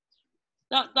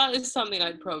 That is something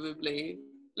I'd probably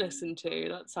listen to.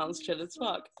 That sounds chill as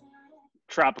fuck.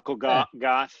 Tropical goth.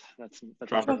 That's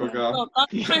Tropical goth.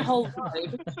 That's my whole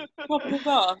vibe. Tropical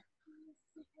goth.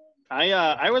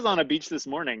 I was on a beach this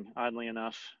morning, oddly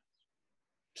enough.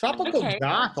 Tropical Okay.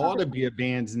 Goth ought to be a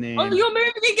band's name. Oh, you're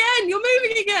moving again! You're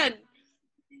moving again!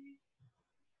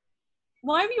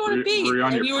 Why are you on a beach? Were you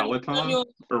on Have your already Peloton? done your-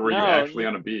 Or were you No, actually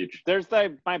on a beach? There's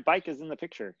my bike is in the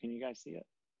picture. Can you guys see it?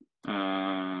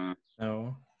 I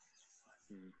No.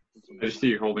 just see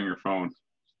you holding your phone.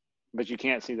 But you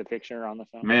can't see the picture on the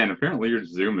phone. Man, apparently your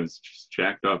Zoom is just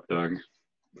jacked up, Doug.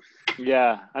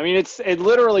 Yeah, I mean it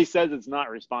literally says it's not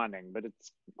responding, but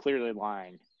it's clearly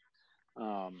lying.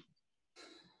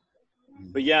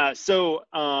 But yeah, so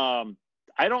I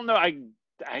don't know. I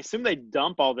assume they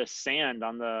dump all this sand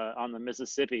on the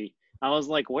Mississippi. I was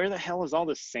like, where the hell is all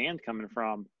this sand coming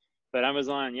from? But I was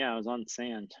on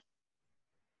sand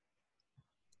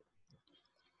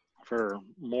for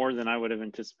more than I would have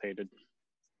anticipated.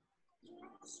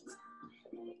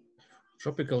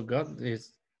 Tropical goth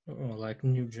is like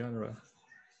new genre.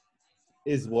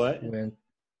 Is what? When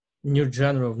new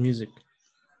genre of music.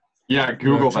 Yeah,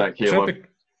 Google that, Caleb.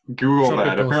 Google that.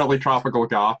 Tropical. Apparently Tropical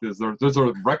Goth there's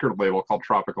a record label called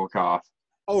Tropical Goth.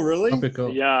 Oh, really? Tropical.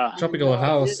 Yeah. Tropical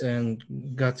house and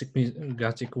gothic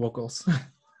vocals.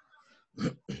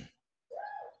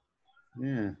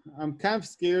 Yeah, I'm kind of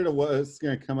scared of what it's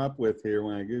going to come up with here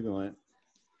when I Google it.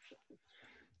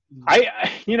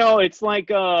 It's like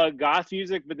goth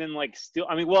music, but then like still,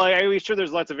 I mean, well, I'm sure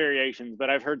there's lots of variations, but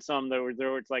I've heard some that were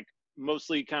it's like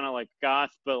mostly kind of like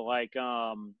goth, but like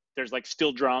there's like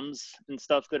steel drums and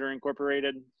stuff that are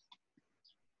incorporated.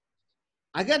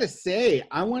 I gotta say,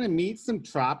 I want to meet some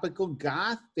tropical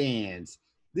goth fans.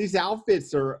 These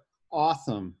outfits are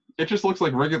awesome. It just looks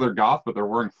like regular goth, but they're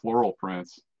wearing floral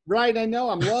prints. Right, I know.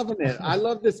 I'm loving it. I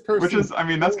love this person. Which is, I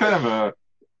mean, that's kind of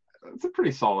it's a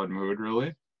pretty solid mood,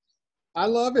 really. I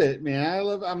love it,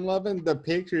 man. I'm loving the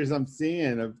pictures I'm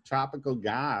seeing of tropical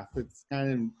goth. It's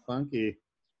kind of funky.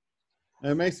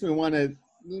 It makes me want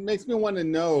to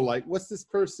know, like, what's this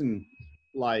person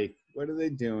like? What are they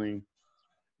doing?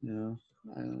 You know,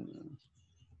 I don't know.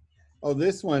 Oh,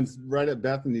 this one's right at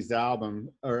Bethany's album,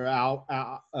 or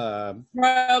Right on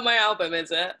my album,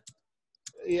 is it?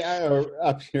 yeah, or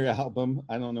up your album.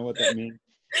 I don't know what that means.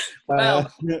 Well,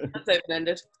 that's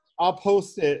open-ended. I'll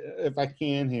post it if I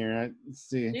can here. Let's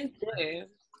see. You do.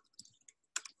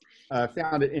 I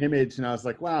found an image and I was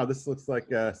like, wow, this looks like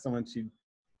someone she'd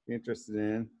be interested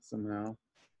in somehow.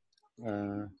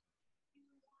 How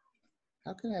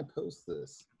can I post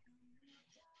this?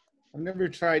 I've never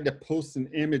tried to post an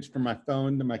image from my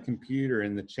phone to my computer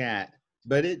in the chat,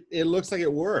 but it looks like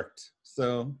it worked.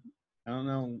 So I don't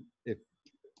know if.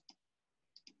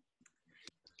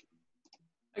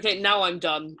 Okay, now I'm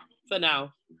done for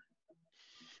now.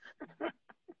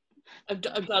 I'm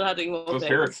done adding more Those things.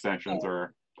 hair extensions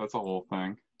that's a whole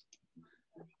thing.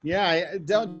 Yeah,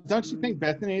 don't you think,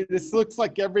 Bethany? This looks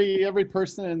like every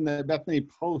person in the Bethany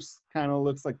post kind of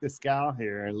looks like this gal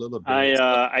here a little bit.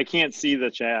 I can't see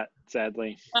the chat,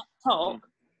 sadly. That top,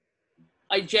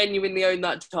 I genuinely own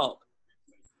that top.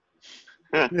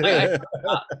 I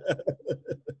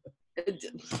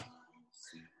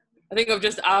think I've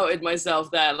just outed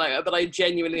myself there, but I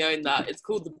genuinely own that. It's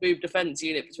called the boob defense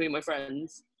unit between my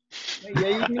friends. Yeah,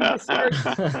 you need to start.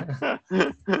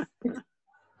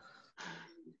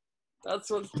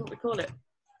 That's what we call it.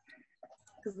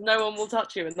 Because no one will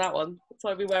touch you in that one. That's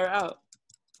why we wear it out.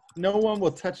 No one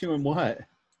will touch you in what?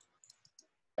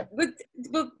 But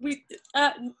we.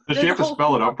 Does she have to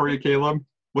spell it out for you, Caleb?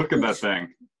 Look at that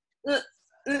thing. That's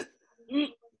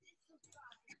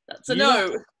a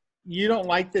no. You don't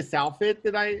like this outfit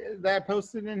that I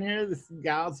posted in here? This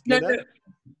gal's get up?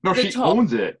 No, The she top.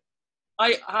 owns it.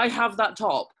 I have that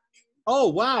top. Oh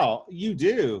wow, you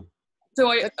do.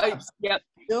 So yeah.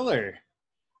 Killer.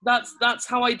 That's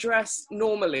how I dress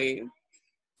normally.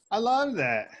 I love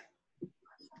that.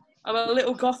 I'm a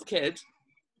little goth kid.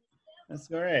 That's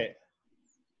great.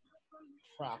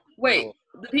 Wait,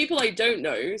 the people I don't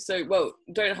know,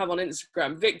 don't have on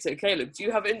Instagram. Victor, Caleb, do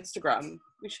you have Instagram?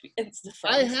 We should be Insta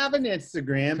friends. I have an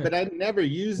Instagram, but I never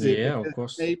use it. Yeah, of because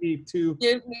course. Maybe too.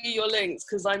 Give me your links,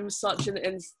 because I'm such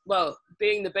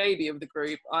being the baby of the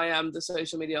group, I am the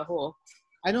social media whore.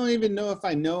 I don't even know if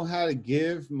I know how to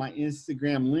give my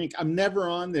Instagram link. I'm never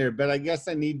on there, but I guess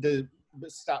I need to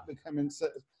stop becoming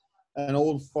an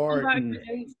old fart. Come back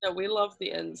to Insta. We love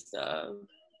the Insta.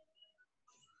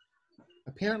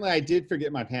 Apparently, I did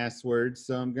forget my password,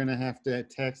 so I'm gonna have to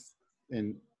text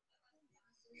and.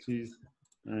 Jeez.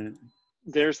 All right.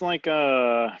 There's like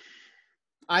a.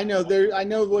 I know I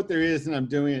know what there is, and I'm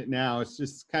doing it now. It's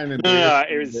just kind of No,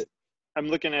 embarrassing. it was. I'm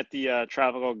looking at the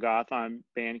Tropical Goth on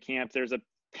Bandcamp. There's a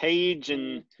page,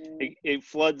 and it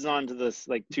floods onto this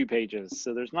like 2 pages.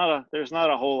 So there's not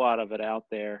a whole lot of it out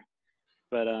there,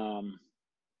 but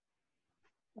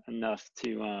enough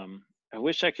to I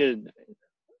wish I could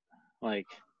like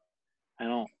I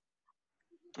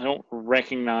don't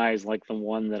recognize like the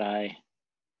one that I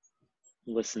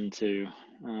listened to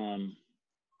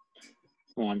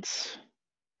once.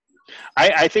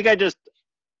 I think I just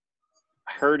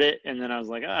heard it and then I was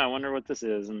like, I wonder what this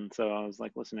is, and so I was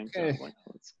like listening to it. I was like,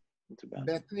 oh, it's not too bad.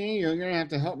 Bethany, you're gonna have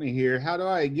to help me here. How do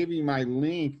I give you my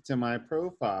link to my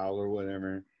profile or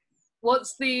whatever?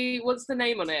 What's the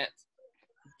name on it?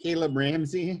 Caleb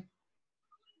Ramsey.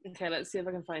 Okay, let's see if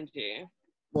I can find you.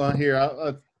 Well, here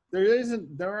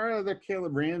there are other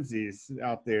Caleb Ramseys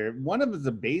out there. One of them is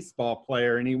a baseball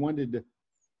player, and he wanted to.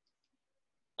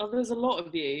 Oh, there's a lot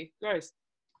of you. Gross.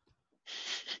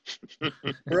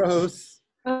 Gross.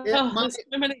 Yeah, There's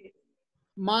so many.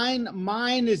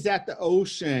 Mine is at the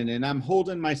ocean, and I'm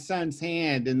holding my son's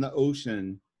hand in the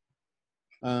ocean.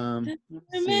 So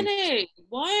many.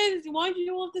 Why do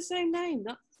you all have the same name?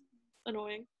 That's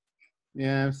annoying.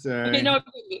 Yeah, I'm sorry. Okay, no, I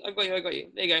got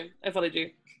you. There you go. I followed you.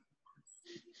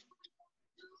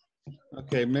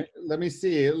 Okay, let me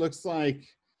see. It looks like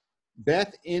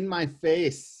Beth in my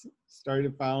face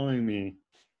started following me.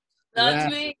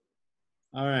 That's me.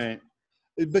 All right.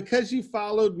 Because you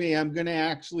followed me, I'm going to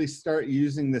actually start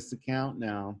using this account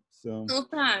now. So.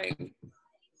 Okay.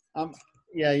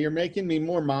 Yeah, you're making me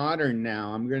more modern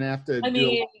now. I'm going to have to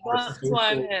that's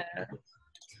why I'm here.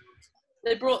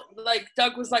 They brought, like,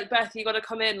 Doug was like, Beth, you got to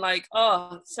come in, like,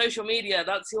 oh, social media,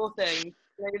 that's your thing.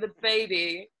 You're the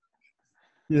baby.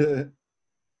 Yeah.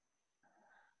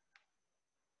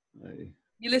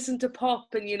 You listen to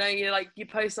pop and, you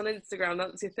post on Instagram,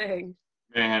 that's your thing.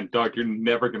 Man, Doug, you're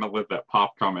never going to live that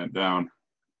pop comment down.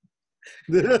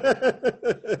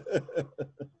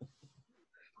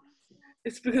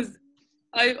 It's because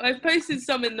I've posted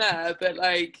some in there, but,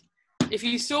 like, if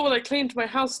you saw what I cleaned my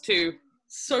house to,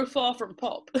 so far from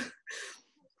pop.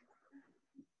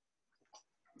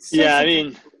 Yeah, I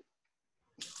mean,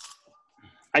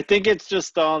 I think it's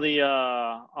just all the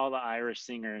Irish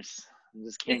singers. I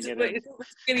just can't get it. It's all the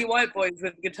skinny white boys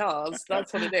with guitars.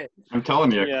 That's what it is. I'm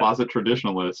telling you, Yeah. closet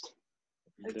traditionalist.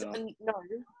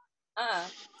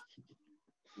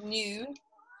 New.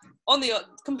 On the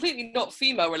completely not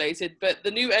female related, but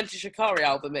the new Enter Shikari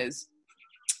album is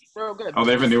real good. Oh,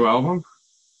 they have a new album?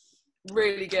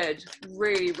 Really good.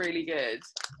 Really, really good.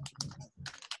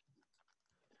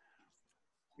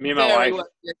 Me and my wife, well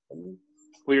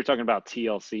we were talking about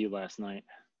TLC last night.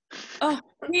 Oh,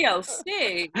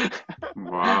 TLC.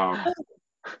 Wow.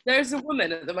 There's a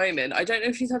woman at the moment, I don't know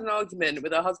if she's had an argument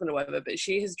with her husband or whatever, but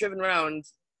she has driven around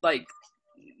like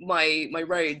my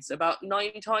roads about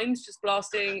 9 times just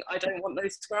blasting I Don't Want No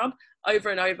Scrub over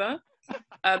and over.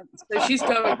 So she's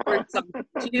going through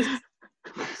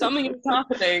something is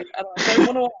happening and I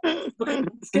don't want to because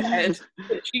I'm scared,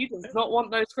 but she does not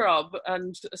want no scrub,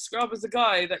 and a scrub is a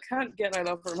guy that can't get no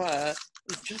love from her.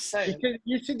 I'm just saying.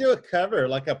 You should do a cover,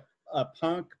 like a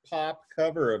punk pop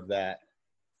cover of that.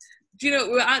 Do you know,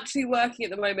 we're actually working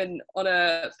at the moment on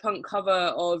a punk cover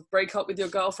of Break Up With Your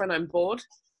Girlfriend, I'm Bored.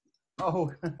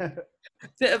 Oh.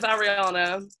 Bit of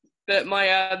Ariana, but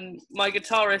my my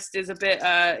guitarist is a bit,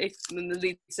 the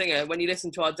lead singer, when you listen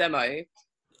to our demo,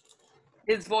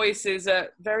 his voice is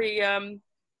very, I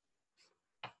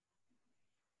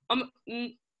don't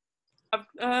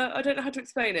know how to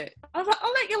explain it. I'll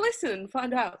let you listen and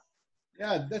find out.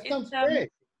 Yeah, that sounds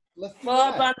great. Let's do Well,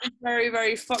 our that. band is very,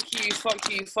 very fuck you,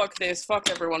 fuck this, fuck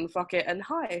everyone, fuck it, and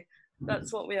hi.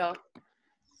 That's what we are.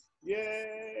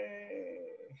 Yay!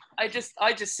 I just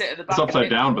sit at the back. It's upside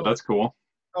down, but that's cool.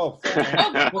 Oh, sorry.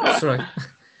 Focusrite.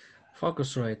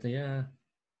 Focusrite, yeah.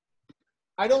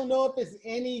 I don't know if it's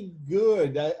any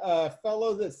good. A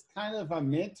fellow that's kind of a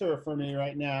mentor for me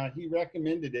right now, he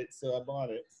recommended it, so I bought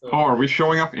it. So. Oh, are we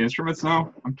showing off instruments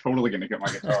now? I'm totally going to get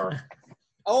my guitar.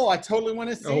 Oh, I totally want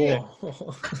to see it.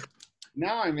 Oh.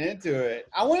 Now I'm into it.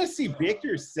 I want to see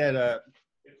Victor's setup.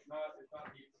 It's not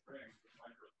heat spring,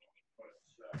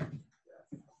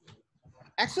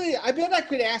 Actually, I bet I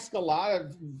could ask a lot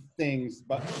of things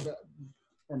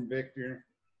from Victor.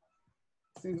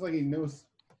 Seems like he knows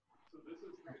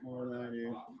more than I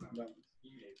do about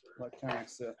electronic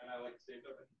stuff.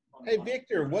 Hey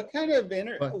Victor, what kind of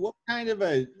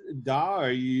a DAW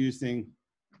are you using?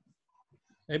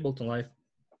 Ableton Live.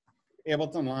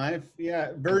 Ableton Live?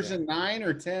 Yeah. Version 9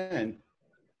 or 10?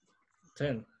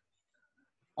 10.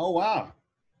 Oh, wow.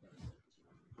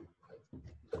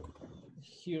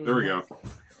 There we go.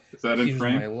 Is that in Here's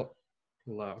frame? my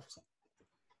love.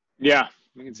 Yeah,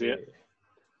 we can see it.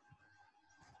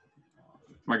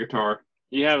 My guitar.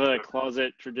 You have a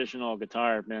closet traditional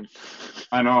guitar, man.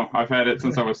 I know. I've had it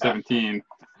since I was 17.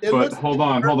 It But looks hold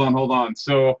on.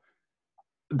 So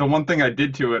the one thing I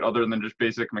did to it, other than just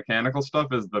basic mechanical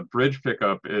stuff, is the bridge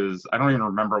pickup is, I don't even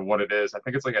remember what it is. I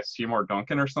think it's like a Seymour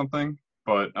Duncan or something.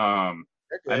 But I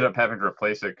ended up having to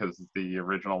replace it because the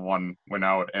original one went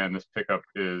out, and this pickup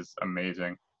is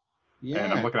amazing. Yeah.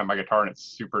 And I'm looking at my guitar, and it's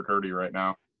super dirty right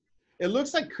now. It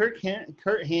looks like Kurt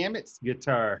Hammett's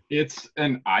guitar. It's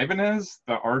an Ibanez,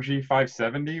 the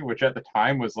RG570, which at the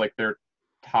time was like their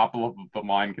top of the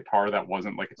line guitar that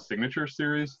wasn't like a signature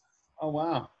series. Oh,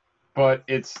 wow. But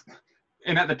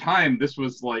and at the time, this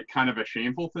was like kind of a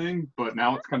shameful thing, but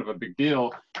now it's kind of a big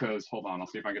deal because, hold on, I'll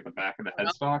see if I can get the back of the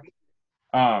headstock.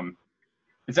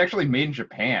 It's actually made in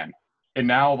Japan. And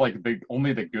now like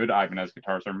only the good Ibanez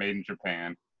guitars are made in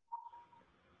Japan.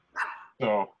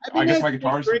 So I guess my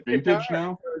guitar's vintage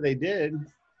now. They did.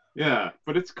 Yeah,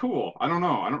 but it's cool. I don't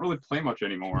know. I don't really play much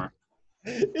anymore.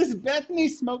 Is Bethany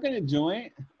smoking a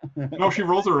joint? No, she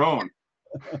rolls her own.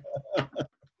 No,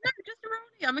 just a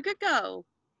rollie. I'm a good girl.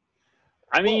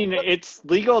 I mean, it's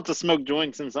legal to smoke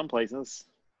joints in some places.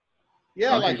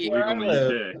 Yeah, Okay, like it's where I legal in the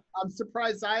live. UK. I'm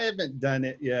surprised I haven't done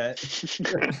it yet.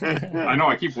 I know.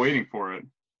 I keep waiting for it.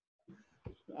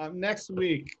 Next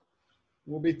week,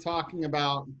 we'll be talking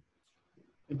about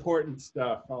important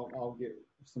stuff. I'll get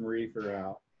some reefer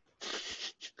out.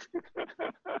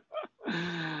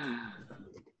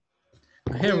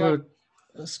 I have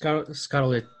a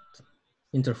Scarlett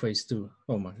interface too.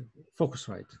 Oh my,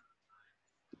 Focusrite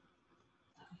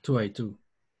 2i2.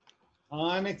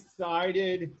 I'm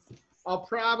excited. I'll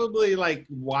probably like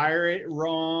wire it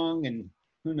wrong, and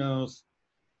who knows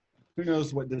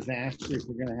what disasters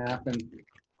are going to happen.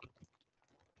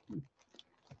 It's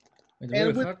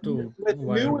And very hard to with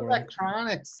wire new work.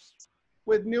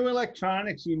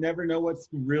 electronics, you never know what's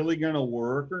really going to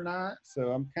work or not.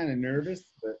 So I'm kind of nervous,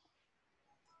 but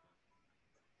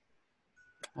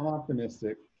I'm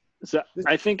optimistic. So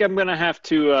I think I'm gonna have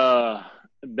to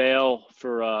bail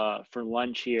for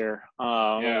lunch here.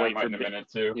 I'm gonna Yeah, wait I might in a minute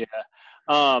too. Yeah.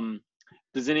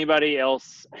 Does anybody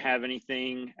else have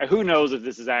anything? Who knows if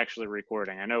this is actually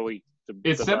recording? I know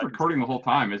It said recording the whole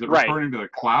time. Is it Right. recording to the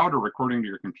cloud or recording to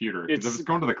your computer? Because if it's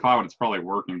going to the cloud, it's probably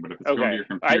working. But if it's going to your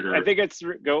computer, I think it's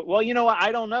well. You know what?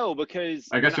 I don't know because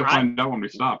I guess you'll find out when we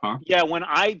stop, huh? Yeah, when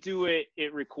I do it,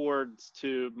 it records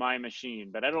to my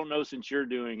machine. But I don't know since you're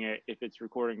doing it if it's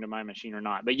recording to my machine or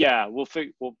not. But yeah, we'll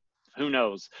who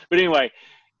knows? But anyway,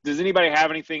 does anybody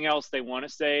have anything else they want to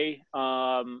say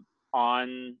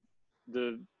on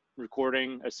the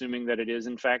recording, assuming that it is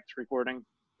in fact recording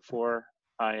before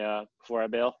I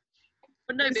bail?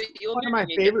 But no, but you're One of my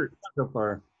moving again. favorites so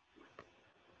far.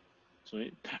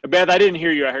 Sweet. Beth, I didn't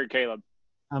hear you. I heard Caleb.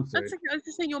 I'm sorry. That's okay. I was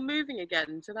just saying you're moving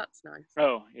again, so that's nice.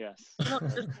 Oh, yes. Not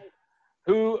just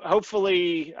Who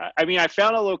hopefully, I mean, I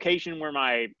found a location where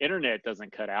my internet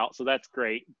doesn't cut out, so that's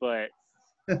great. But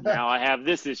now I have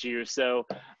this issue, so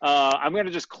I'm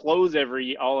gonna just close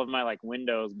all of my like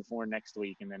windows before next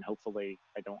week, and then hopefully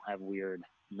I don't have weird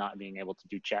not being able to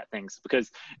do chat things, because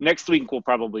next week will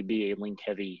probably be a link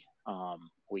heavy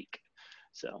week.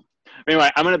 So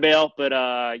anyway, I'm gonna bail, but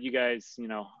you guys,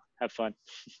 have fun.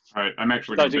 All right, I'm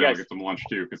actually Talk going to to you go guys. get some lunch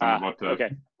too because I'm about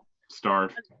to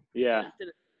starve. Yeah.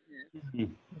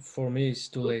 For me, it's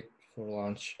too late for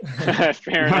lunch.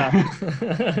 Fair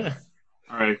enough.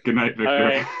 All right, good night,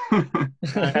 Victor. All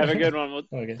right. Have a good one. We'll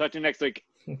Okay. talk to you next week.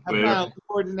 Have fun. Look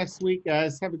forward to next week,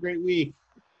 guys. Have a great week.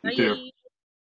 You too.